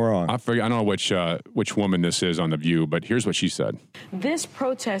something wrong. I don't know which woman this is on the View, but here's what she said. This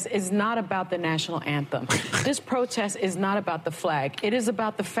protest is not about the national anthem. This protest is not about the flag. It is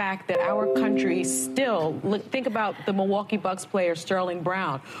about the fact that our country still, think about the Milwaukee Bucks player Sterling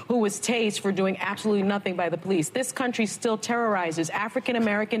Brown, who was tased for doing absolutely nothing by the police. This country still terrorizes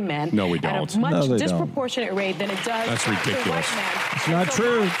African-American men at a much disproportionate rate than it does. That's ridiculous. It's not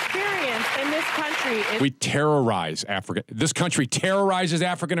true. Experience in this country is we terrorize Africa. This country terrorizes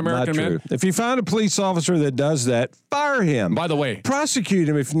African-American men. If you find a police officer that does that, fire him. By the way, prosecute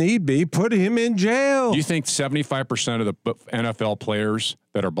him if need be. Put him in jail. Do you think 75% of the NFL players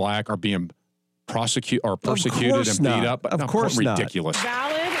that are black are being persecuted and beat up? Of course not. Ridiculous.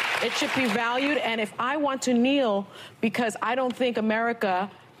 Valid. It should be valued. And if I want to kneel because I don't think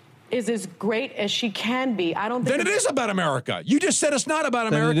America is as great as she can be, I don't think... Then it is about America. You just said it's not about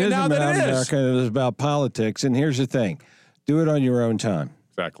America. Now that it is. America, it is about politics. And here's the thing. Do it on your own time.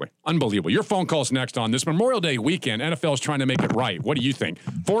 Exactly. Unbelievable. Your phone call's next on this Memorial Day weekend. NFL is trying to make it right. What do you think?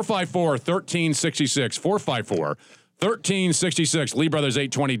 454-1366. 454-1366. Lee Brothers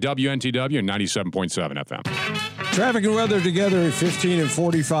 820 WNTW and 97.7 FM. Traffic and weather together at 15 and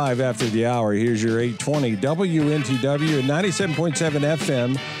 45 after the hour. Here's your 820 WNTW and 97.7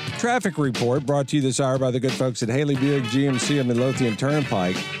 FM traffic report brought to you this hour by the good folks at Haley Buick GMC on Midlothian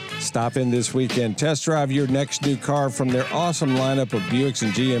Turnpike. Stop in this weekend. Test drive your next new car from their awesome lineup of Buicks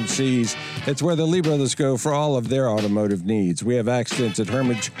and GMCs. It's where the Lee Brothers go for all of their automotive needs. We have accidents at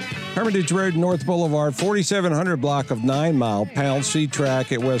Hermitage Road, North Boulevard, 4700 block of 9 Mile, Pound C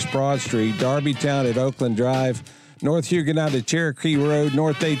Track at West Broad Street, Darbytown at Oakland Drive, North Huguenot at Cherokee Road,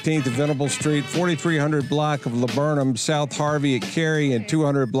 North 18th at Venable Street, 4300 block of Laburnum, South Harvey at Cary, and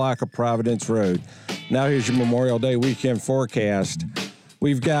 200 block of Providence Road. Now here's your Memorial Day weekend forecast.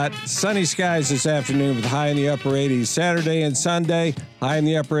 We've got sunny skies this afternoon with high in the upper 80s. Saturday and Sunday, high in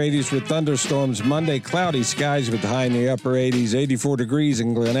the upper 80s with thunderstorms. Monday, cloudy skies with high in the upper 80s. 84 degrees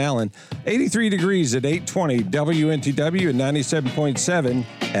in Glen Allen. 83 degrees at 820 WNTW and 97.7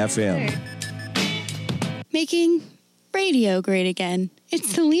 FM. Making radio great again.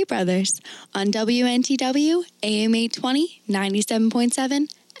 It's the Lee Brothers on WNTW, AM 820,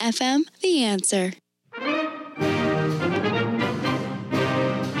 97.7 FM, The Answer.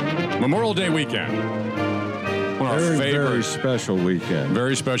 Memorial Day weekend. One of our Very special weekend.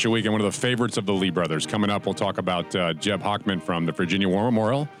 Very special weekend. One of the favorites of the Lee Brothers. Coming up, we'll talk about Jeb Hochman from the Virginia War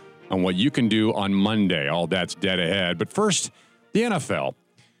Memorial and what you can do on Monday. All that's dead ahead. But first, the NFL.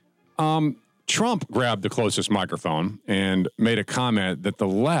 Trump grabbed the closest microphone and made a comment that the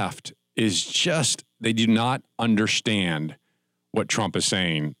left is just, they do not understand what Trump is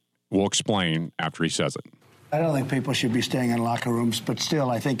saying. We'll explain after he says it. I don't think people should be staying in locker rooms, but still,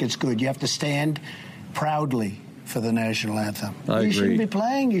 I think it's good. You have to stand proudly for the national anthem. I agree. You shouldn't be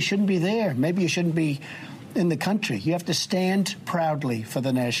playing. You shouldn't be there. Maybe you shouldn't be in the country. You have to stand proudly for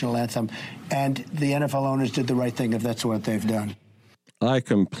the national anthem. And the NFL owners did the right thing if that's what they've done. I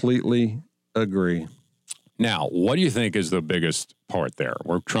completely agree. Now, what do you think is the biggest part there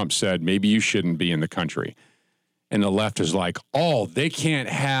where Trump said maybe you shouldn't be in the country? And the left is like, oh, they can't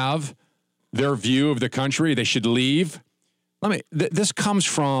have their view of the country. They should leave. This comes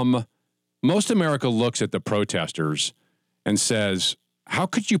from most America looks at the protesters and says, how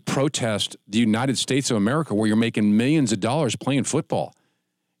could you protest the United States of America where you're making millions of dollars playing football?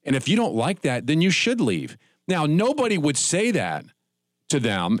 And if you don't like that, then you should leave. Now, nobody would say that to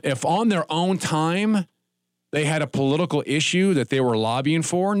them if on their own time they had a political issue that they were lobbying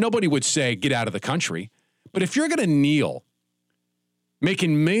for. Nobody would say, get out of the country. But if you're going to kneel,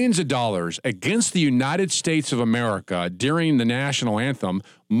 making millions of dollars against the United States of America during the national anthem,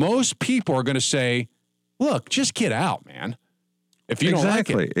 most people are going to say, look, just get out, man. If you don't like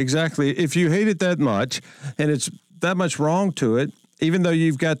it. Exactly. If you hate it that much and it's that much wrong to it, even though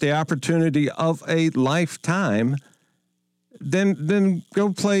you've got the opportunity of a lifetime, then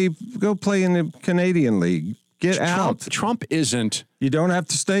go play in the Canadian League. Get out. Trump isn't. You don't have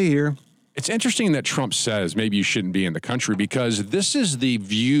to stay here. It's interesting that Trump says maybe you shouldn't be in the country because this is the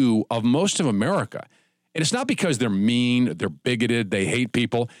view of most of America. And it's not because they're mean, they're bigoted, they hate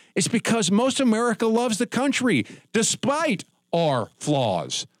people. It's because most America loves the country despite our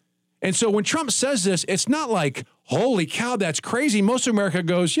flaws. And so when Trump says this, it's not like, holy cow, that's crazy. Most of America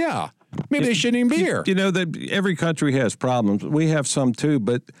goes, yeah, maybe they shouldn't even be here. You know, that every country has problems. We have some too,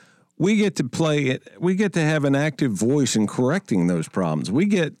 but we get to play it. We get to have an active voice in correcting those problems. We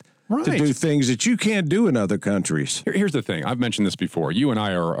get to do things that you can't do in other countries. Here's the thing. I've mentioned this before. You and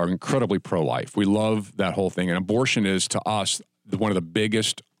I are incredibly pro-life. We love that whole thing. And abortion is, to us, one of the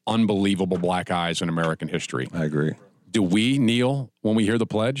biggest, unbelievable black eyes in American history. I agree. Do we kneel when we hear the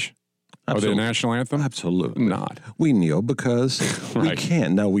pledge? Absolutely. Or the national anthem? Absolutely not. We kneel because we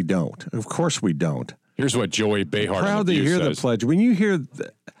can't. No, we don't. Of course we don't. Here's what Joey Behar proud to hear the pledge. When you hear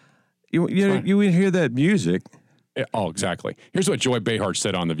you hear that music. Oh, exactly. Here's what Joy Behar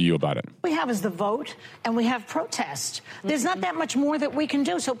said on The View about it. We have is the vote, and we have protest. There's not that much more that we can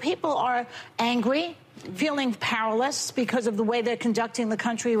do. So people are angry, feeling powerless because of the way they're conducting the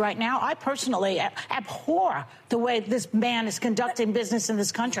country right now. I personally abhor the way this man is conducting business in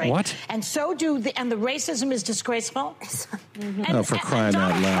this country. What? And so do the racism is disgraceful. Oh, for crying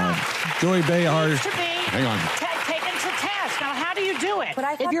out loud. Joy Behar. Hang on. Taken to task. Now, how do you do it?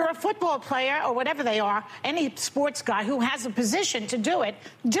 If you're a football player or whatever they are, any sports guy who has a position to do it,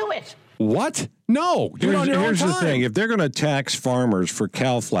 do it. What? No. Here's the thing. If they're going to tax farmers for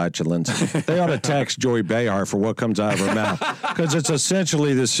cow flatulence, they ought to tax Joy Behar for what comes out of her mouth. Because it's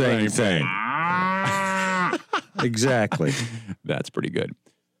essentially the same thing. Exactly. That's pretty good.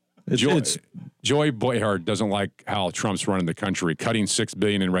 Joy Behar doesn't like how Trump's running the country, cutting $6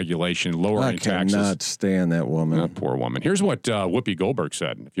 billion in regulation, lowering taxes. I cannot stand that woman. That poor woman. Here's what Whoopi Goldberg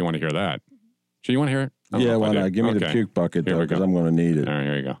said, if you want to hear that. Do you want to hear it? Yeah, why not? Give me the puke bucket, though, because I'm going to need it. All right,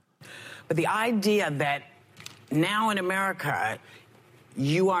 here you go. But the idea that now in America,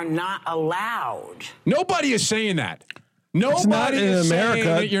 you are not allowed. Nobody is saying that. It's not in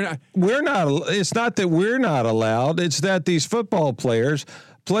America. You're not. We're not. It's not that we're not allowed. It's that these football players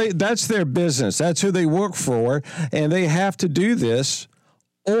play. That's their business. That's who they work for, and they have to do this.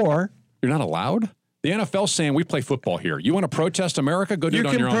 Or you're not allowed. The NFL's saying we play football here. You want to protest America? Go do it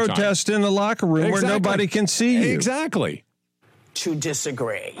on your own time. You can protest in the locker room where nobody can see you. Exactly. To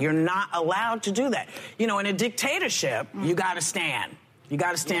disagree. You're not allowed to do that. You know, in a dictatorship, you got to stand. You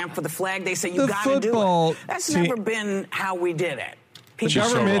got to stand for the flag. They say you got to do it. That's never been how we did it. People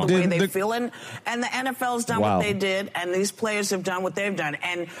government the way didn't- they feel, and the NFL's done Wow. what they did, and these players have done what they've done.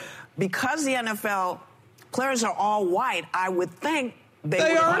 And because the NFL players are all white, I would think they would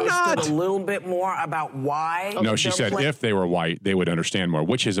have understood a little bit more about why. No, she said if they were white, they would understand more,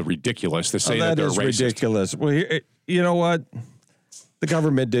 which is ridiculous to say that they're is racist. ridiculous. Well, you know what? The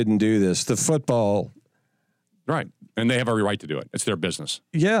government didn't do this. The football. Right. And they have every right to do it. It's their business.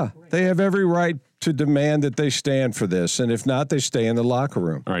 Yeah, they have every right to demand that they stand for this. And if not, they stay in the locker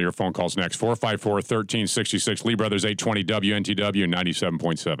room. All right, your phone call's next. 454-1366. Lee Brothers 820 WNTW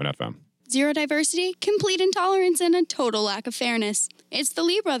 97.7 FM. Zero diversity, complete intolerance, and a total lack of fairness. It's the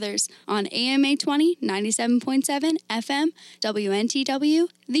Lee Brothers on AM 820, 97.7 FM, WNTW,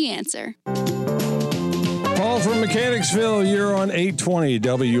 The Answer. Paul from Mechanicsville, you're on 820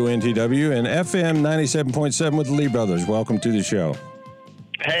 WNTW and FM 97.7 with the Lee Brothers. Welcome to the show.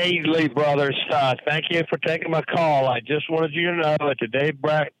 Hey, Lee Brothers. Thank you for taking my call. I just wanted you to know at today's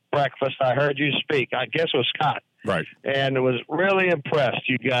breakfast, I heard you speak. I guess it was Scott. Right. And was really impressed,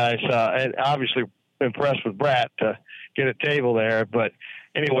 you guys, and obviously impressed with Brett to get a table there. But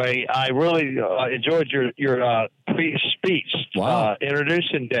anyway, I really enjoyed your pre-speech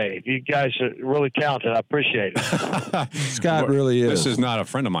introducing Dave. You guys are really talented. I appreciate it. Scott really is. This is not a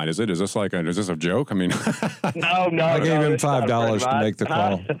friend of mine, is it? Is this a joke? I mean, No. I gave him $5 to make the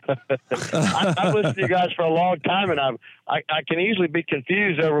call. I've listened to you guys for a long time, and I can easily be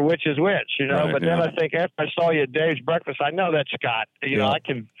confused over which is which, Right, but then I think after I saw you at Dave's breakfast, I know that's Scott. I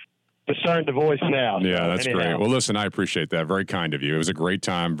can discern the voice now. Yeah, So, that's anyhow. great. Well, listen, I appreciate that. Very kind of you. It was a great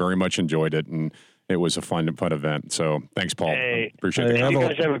time. Very much enjoyed it, and it was a fun Hey, event. So thanks, Paul. Appreciate hey, it. You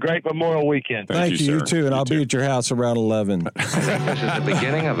guys have a great Memorial weekend. Thank you, sir. too. And I'll be at your house around 11. This is the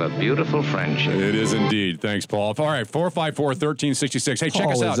beginning of a beautiful friendship. It is indeed. Thanks, Paul. All right, 454-1366. Hey, check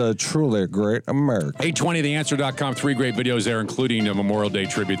us Paul out. is truly a great American. 820theanswer.com. 3 great videos there, including a Memorial Day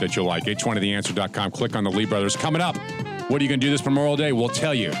tribute that you'll like. 820theanswer.com. Click on the Lee Brothers. Coming up, what are you going to do this Memorial Day? We'll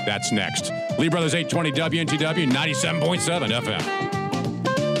tell you. That's next. Lee Brothers 820 WNTW 97.7 FM.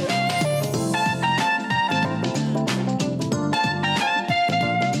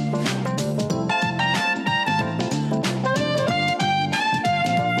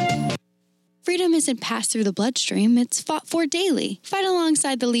 Freedom isn't passed through the bloodstream, it's fought for daily. Fight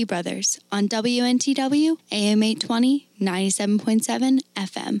alongside the Lee Brothers on WNTW, AM 820, 97.7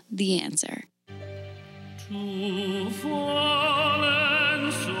 FM, The Answer. To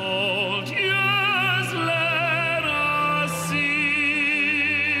fallen soldiers, let us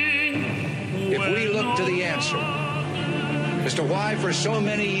sing. If we look to the answer as to why for so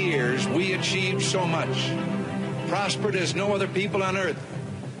many years we achieved so much, prospered as no other people on earth,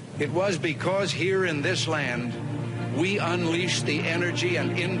 it was because here in this land, we unleashed the energy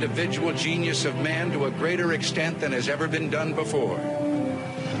and individual genius of man to a greater extent than has ever been done before.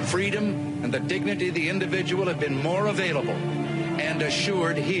 Freedom and the dignity of the individual have been more available and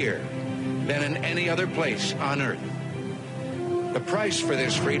assured here than in any other place on earth. The price for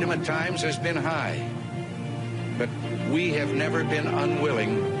this freedom at times has been high, but we have never been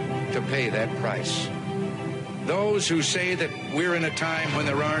unwilling to pay that price. Those who say that we're in a time when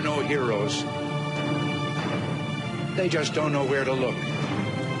there are no heroes, they just don't know where to look.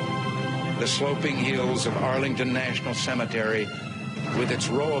 The sloping hills of Arlington National Cemetery, with its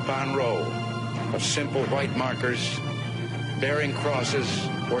row upon row of simple white markers bearing crosses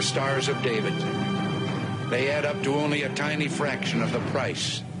or stars of David, they add up to only a tiny fraction of the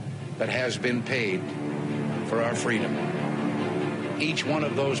price that has been paid for our freedom. Each one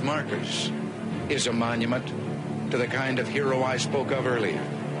of those markers is a monument to the kind of hero I spoke of earlier.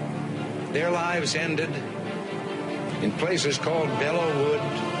 Their lives ended in places called Belleau Wood,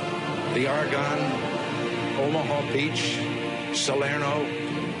 the Argonne, Omaha Beach, Salerno,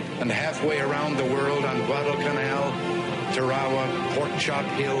 and halfway around the world on Guadalcanal, Tarawa, Pork Chop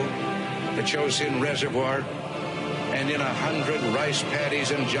Hill, the Chosin Reservoir, and in 100 rice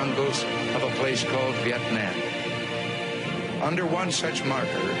paddies and jungles of a place called Vietnam. Under one such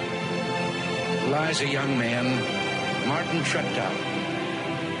marker lies a young man, Martin Treptow,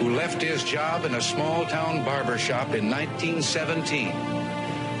 who left his job in a small-town barber shop in 1917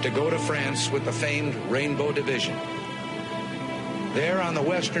 to go to France with the famed Rainbow Division. There on the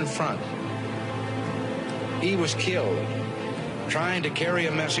Western Front, he was killed trying to carry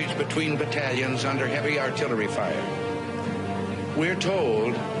a message between battalions under heavy artillery fire. We're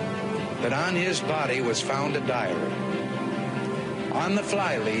told that on his body was found a diary. On the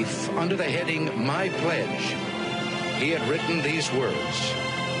flyleaf, under the heading, My Pledge, he had written these words: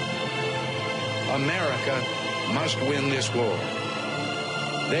 America must win this war.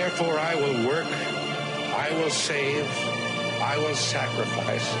 Therefore I will work, I will save, I will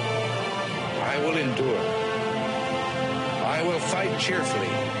sacrifice. I will endure. I will fight cheerfully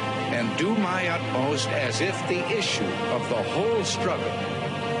and do my utmost as if the issue of the whole struggle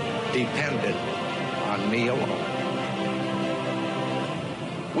depended on me alone.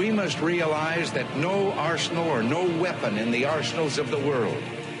 We must realize that no arsenal or no weapon in the arsenals of the world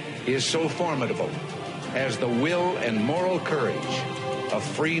is so formidable as the will and moral courage of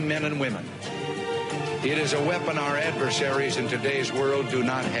free men and women. It is a weapon our adversaries in today's world do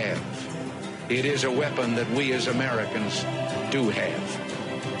not have. It is a weapon that we as Americans do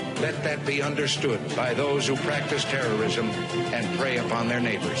have. Let that be understood by those who practice terrorism and prey upon their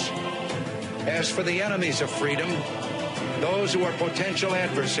neighbors. As for the enemies of freedom, those who are potential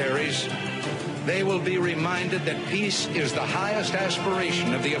adversaries, they will be reminded that peace is the highest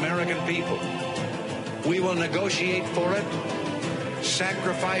aspiration of the American people. We will negotiate for it,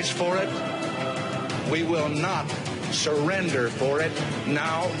 sacrifice for it. We will not surrender for it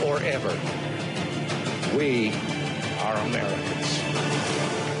now or ever. We are Americans.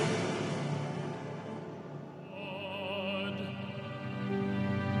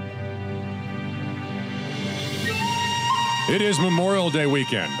 It is Memorial Day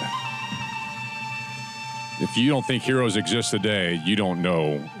weekend. If you don't think heroes exist today, you don't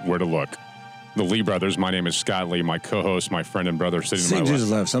know where to look. The Lee brothers, my name is Scott Lee. My co-host, my friend and brother sitting to my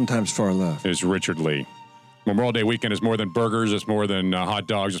left, sometimes far left, is Richard Lee. Memorial Day weekend is more than burgers. It's more than hot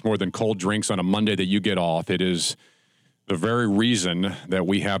dogs. It's more than cold drinks on a Monday that you get off. It is the very reason that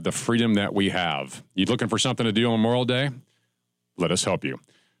we have the freedom that we have. You looking for something to do on Memorial Day? Let us help you.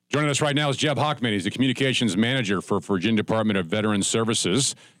 Joining us right now is Jeb Hockman. He's the communications manager for Virginia Department of Veterans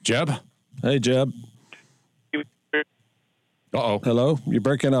Services. Jeb? Hey, Jeb. Uh-oh. Hello? You're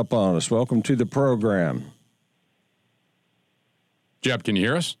breaking up on us. Welcome to the program. Jeb, can you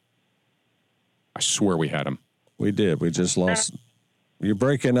hear us? I swear we had him. We did. We just lost. You're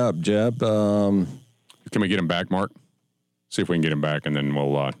breaking up, Jeb. Can we get him back, Mark? See if we can get him back, and then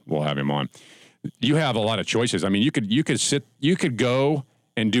we'll have him on. You have a lot of choices. I mean, you could go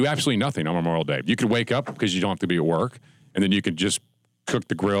and do absolutely nothing on Memorial Day. You could wake up because you don't have to be at work, and then you could just cook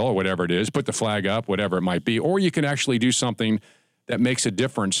the grill or whatever it is, put the flag up, whatever it might be, or you can actually do something that makes a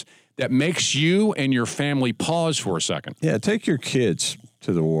difference, that makes you and your family pause for a second. Yeah, take your kids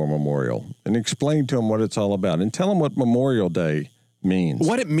to the War Memorial and explain to them what it's all about, and tell them what Memorial Day means.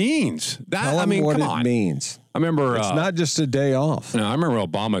 What it means. Tell them what it means. I remember it's not just a day off. I remember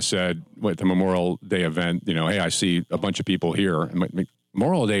Obama said at the Memorial Day event, hey, I see a bunch of people here.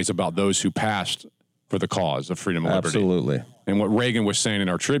 Memorial Day is about those who passed for the cause of freedom and liberty. Absolutely. And what Reagan was saying in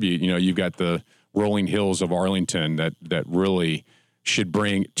our tribute, you've got the rolling hills of Arlington that really should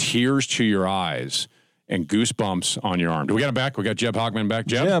bring tears to your eyes and goosebumps on your arm. Do we got him back? We got Jeb Hockman back.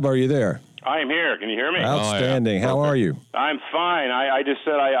 Jeb, are you there? I am here. Can you hear me? Outstanding. Oh, yeah. How are you? I'm fine. I just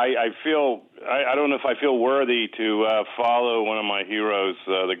said I feel, I don't know if I feel worthy to follow one of my heroes,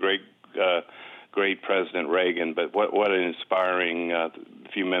 the great President Reagan, but what an inspiring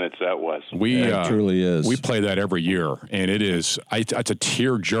few minutes that was. It truly is. We play that every year, and it's a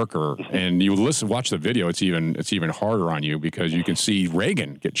tear jerker. And you watch the video, it's even harder on you because you can see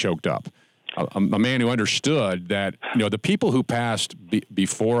Reagan get choked up. A man who understood that the people who passed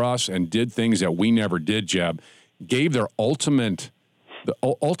before us and did things that we never did, Jeb, gave their ultimate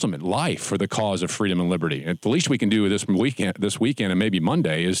life for the cause of freedom and liberty. And the least we can do this weekend and maybe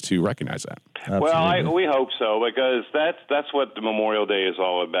Monday is to recognize that. Absolutely. Well, we hope so, because that's what the Memorial Day is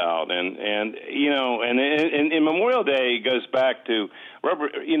all about. And Memorial Day goes back to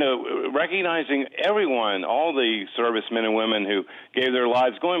recognizing everyone, all the servicemen and women who gave their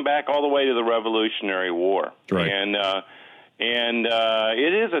lives, going back all the way to the Revolutionary War. Right. And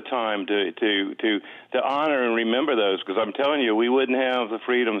it is a time to honor and remember those, because I'm telling you, we wouldn't have the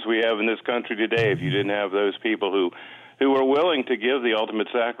freedoms we have in this country today if you didn't have those people who were willing to give the ultimate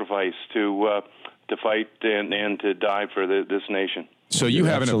sacrifice to fight and to die for this nation. So you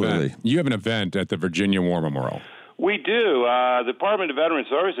have an event. You have an event at the Virginia War Memorial. We do. The Department of Veterans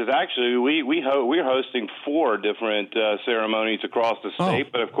Services, actually, we're hosting 4 different ceremonies across the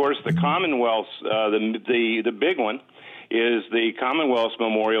state. But of course, the Commonwealth's the big one is the Commonwealth's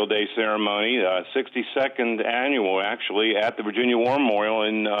Memorial Day ceremony, 62nd annual, actually, at the Virginia War Memorial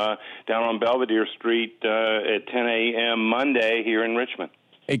down on Belvedere Street at 10 a.m. Monday here in Richmond.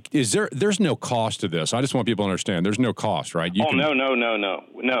 Hey, there's no cost to this. I just want people to understand. There's no cost, right?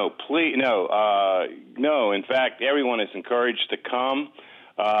 No, please, no. In fact, everyone is encouraged to come.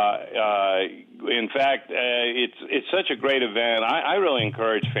 In fact, it's such a great event. I really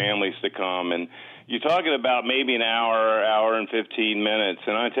encourage families to come, and you're talking about maybe an hour and 15 minutes.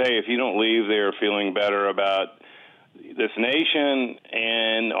 And I tell you, if you don't leave there feeling better about this nation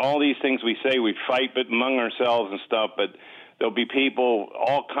and all these things we say, we fight but among ourselves and stuff, but there'll be people,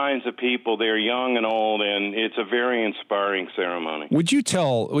 all kinds of people there, young and old, and it's a very inspiring ceremony. Would you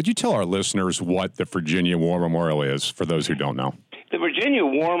tell our listeners what the Virginia War Memorial is, for those who don't know? The Virginia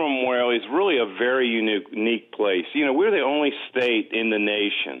War Memorial is really a very unique place. You know, we're the only state in the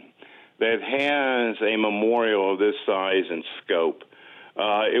nation that has a memorial of this size and scope.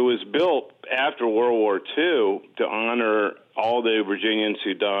 It was built after World War II to honor all the Virginians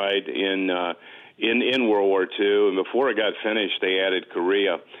who died in World War II, and before it got finished, they added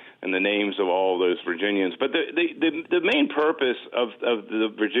Korea and the names of all those Virginians. But the main purpose of the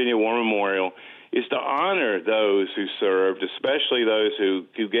Virginia War Memorial is to honor those who served, especially those who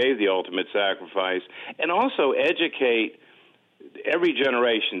gave the ultimate sacrifice, and also educate every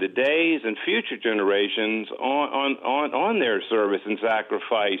generation, today's and future generations, on their service and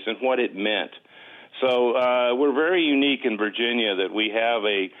sacrifice and what it meant. So we're very unique in Virginia that we have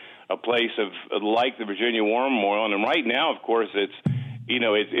a place of like the Virginia War Memorial, and right now, of course, it's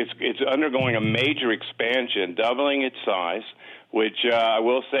undergoing a major expansion, doubling its size. Which I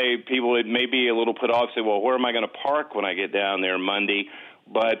will say, people it may be a little put off. Say, well, where am I going to park when I get down there Monday?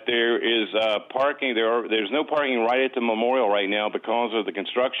 But there is parking. There's no parking right at the memorial right now because of the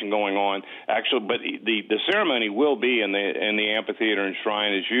construction going on. Actually, but the ceremony will be in the amphitheater and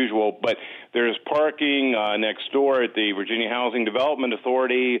shrine as usual. But there's parking next door at the Virginia Housing Development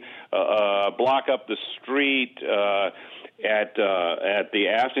Authority, block up the street. At the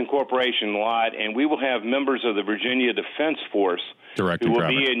Afton Corporation lot, and we will have members of the Virginia Defense Force who will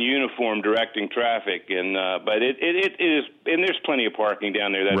be in uniform directing traffic. And but it is, and there's plenty of parking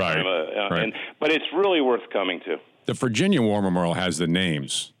down there. But it's really worth coming to. The Virginia War Memorial has the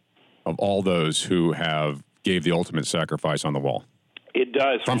names of all those who have gave the ultimate sacrifice on the wall. It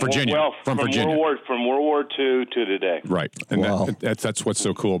does. From Virginia. Well, from Virginia. From World War II to today. Right. And that's what's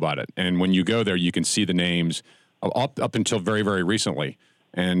so cool about it. And when you go there, you can see the names up until very, very recently.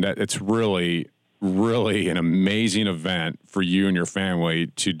 And it's really, really an amazing event for you and your family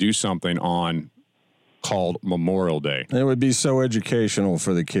to do something on called Memorial Day. It would be so educational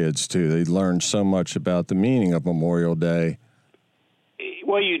for the kids, too. They'd learn so much about the meaning of Memorial Day.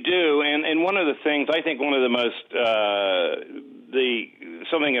 Well, you do. And one of the things, I think one of the most,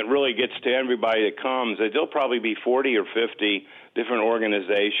 something that really gets to everybody that comes, that there'll probably be 40 or 50 different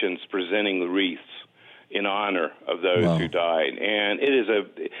organizations presenting the wreaths in honor of those who died. And it is a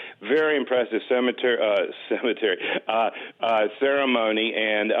very impressive ceremony.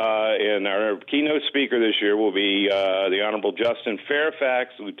 And our keynote speaker this year will be the Honorable Justin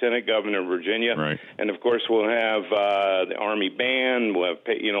Fairfax, Lieutenant Governor of Virginia. Right. And, of course, we'll have the Army Band. We'll have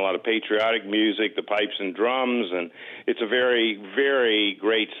a lot of patriotic music, the pipes and drums. And it's a very, very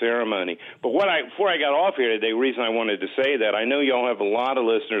great ceremony. But before I got off here today, the reason I wanted to say that, I know y'all have a lot of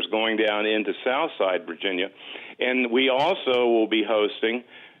listeners going down into Southside Virginia, and we also will be hosting,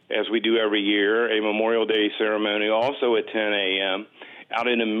 as we do every year, a Memorial Day ceremony also at 10 a.m. out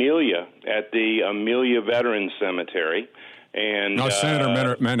in Amelia at the Amelia Veterans Cemetery. And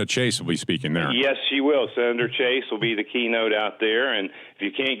Senator Amanda Chase will be speaking there. Yes, she will. Senator Chase will be the keynote out there, and if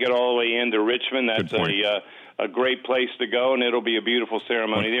you can't get all the way into Richmond, that's a great place to go, and it'll be a beautiful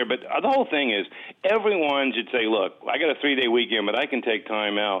ceremony there. But the whole thing is, everyone should say, look, I got a 3-day weekend, but I can take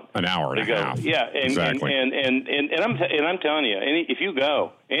time out. An hour and a half. Yeah, and, exactly. And I'm telling you, if you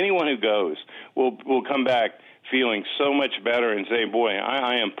go, anyone who goes will come back feeling so much better and say, boy,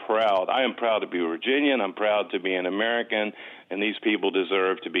 I am proud. I am proud to be a Virginian. I'm proud to be an American, and these people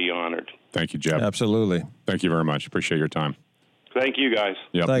deserve to be honored. Thank you, Jeb. Absolutely. Thank you very much. Appreciate your time. Thank you, guys.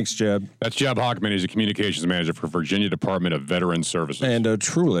 Yep. Thanks, Jeb. That's Jeb Hockman. He's a communications manager for Virginia Department of Veterans Services. And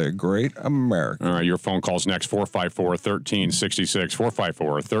truly a great American. All right, your phone calls next, 454-1366,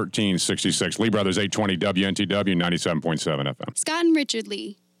 454-1366. Lee Brothers, 820 WNTW, 97.7 FM. Scott and Richard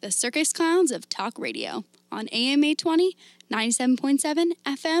Lee, the circus clowns of talk radio, on AM 820, 97.7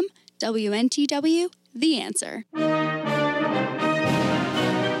 FM, WNTW, The Answer.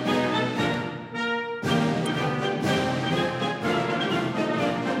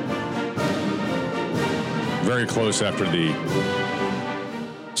 Very close after the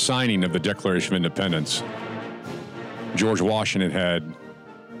signing of the Declaration of Independence, George Washington had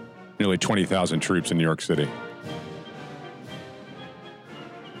nearly 20,000 troops in New York City.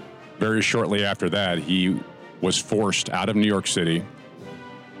 Very shortly after that, he was forced out of New York City,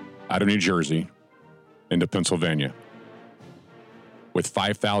 out of New Jersey, into Pennsylvania, with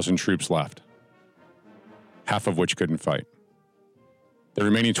 5,000 troops left, half of which couldn't fight. The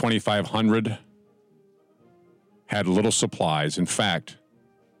remaining 2,500 had little supplies. In fact,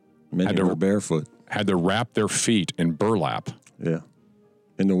 many were barefoot. had to wrap their feet in burlap. Yeah,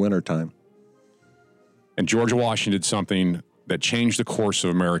 in the wintertime. And George Washington did something that changed the course of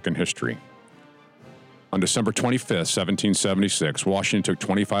American history. On December 25th, 1776, Washington took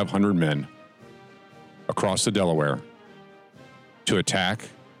 2,500 men across the Delaware to attack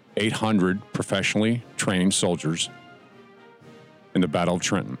 800 professionally trained soldiers in the Battle of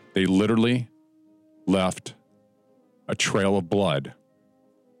Trenton. They literally left a trail of blood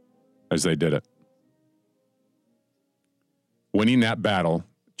as they did it. Winning that battle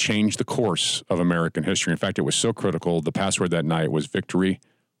changed the course of American history. In fact, it was so critical, the password that night was victory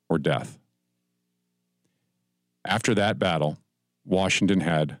or death. After that battle, Washington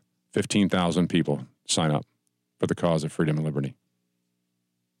had 15,000 people sign up for the cause of freedom and liberty.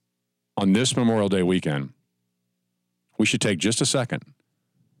 On this Memorial Day weekend, we should take just a second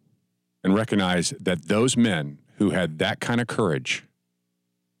and recognize that those men who had that kind of courage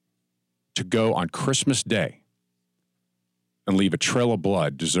to go on Christmas Day and leave a trail of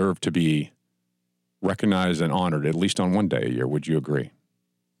blood deserve to be recognized and honored at least on one day a year. Would you agree?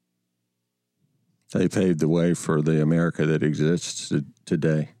 They paved the way for the America that exists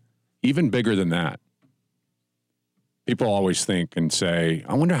today. Even bigger than that, people always think and say,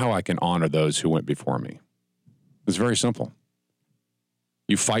 I wonder how I can honor those who went before me. It's very simple.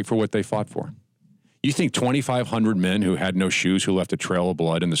 You fight for what they fought for. You think 2,500 men who had no shoes, who left a trail of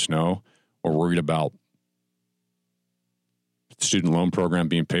blood in the snow, or worried about the student loan program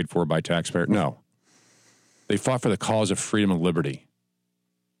being paid for by taxpayers? No. They fought for the cause of freedom and liberty.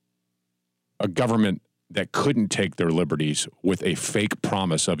 A government that couldn't take their liberties with a fake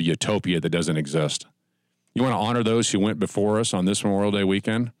promise of a utopia that doesn't exist. You want to honor those who went before us on this Memorial Day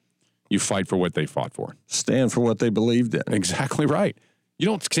weekend? You fight for what they fought for. Stand for what they believed in. Exactly right. You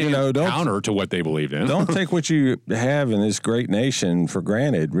don't stand counter to what they believed in. Don't take what you have in this great nation for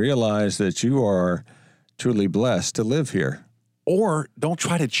granted. Realize that you are truly blessed to live here. Or don't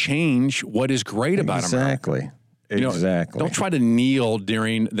try to change what is great about America. Exactly. Don't try to kneel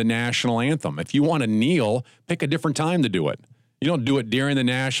during the national anthem. If you want to kneel, pick a different time to do it. You don't do it during the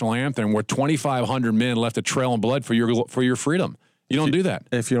national anthem where 2,500 men left a trail of blood for your freedom. You don't do that.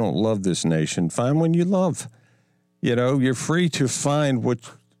 If you don't love this nation, find one you love. You know, you're free to find what.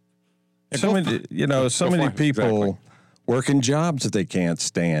 So many people work in jobs that they can't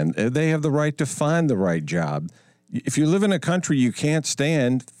stand. They have the right to find the right job. If you live in a country you can't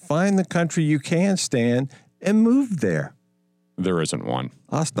stand, find the country you can stand and move there. There isn't one.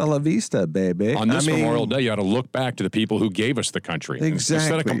 Hasta la vista, baby. On this Memorial Day, you ought to look back to the people who gave us the country. Exactly.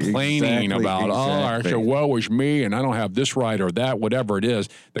 Instead of complaining about, woe is me, and I don't have this right or that, whatever it is,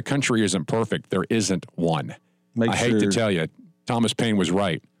 the country isn't perfect. There isn't one. I hate to tell you, Thomas Paine was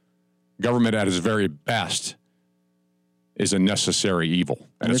right. Government at its very best is a necessary evil,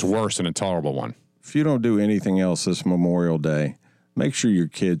 and it's worse, an intolerable one. If you don't do anything else this Memorial Day, make sure your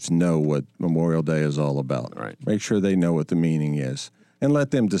kids know what Memorial Day is all about. Right. Make sure they know what the meaning is. And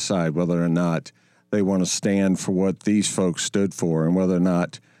let them decide whether or not they want to stand for what these folks stood for and whether or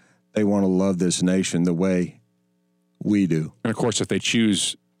not they want to love this nation the way we do. And, of course, if they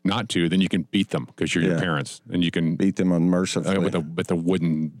choose not to, then you can beat them because you're your parents. And you can beat them unmercifully. With a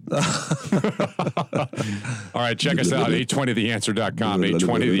wooden... All right, check us out, 820theanswer.com,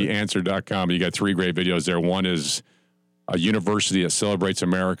 820theanswer.com. You got 3 great videos there. One is a university that celebrates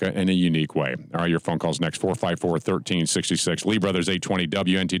America in a unique way. All right, your phone call's next, 454-1366. Lee Brothers, 820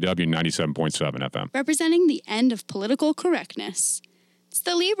 WNTW, 97.7 FM. Representing the end of political correctness. It's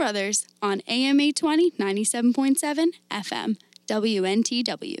the Lee Brothers on AM 820, 97.7 FM,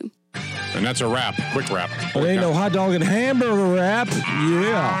 WNTW. And that's a wrap, quick wrap. But ain't no hot dog and hamburger wrap.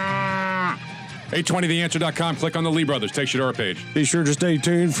 Yeah. 820theanswer.com. Click on the Lee Brothers. Takes you to our page. Be sure to stay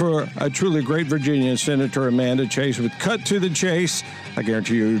tuned for a truly great Virginian, Senator Amanda Chase with Cut to the Chase. I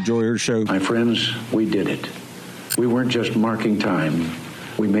guarantee you enjoy her show. My friends, we did it. We weren't just marking time.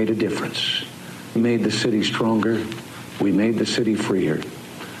 We made a difference. We made the city stronger. We made the city freer.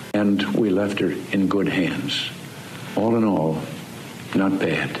 And we left her in good hands. All in all, not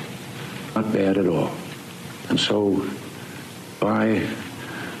bad. Not bad at all. And so,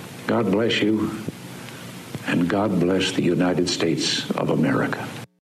 God bless you, and God bless the United States of America.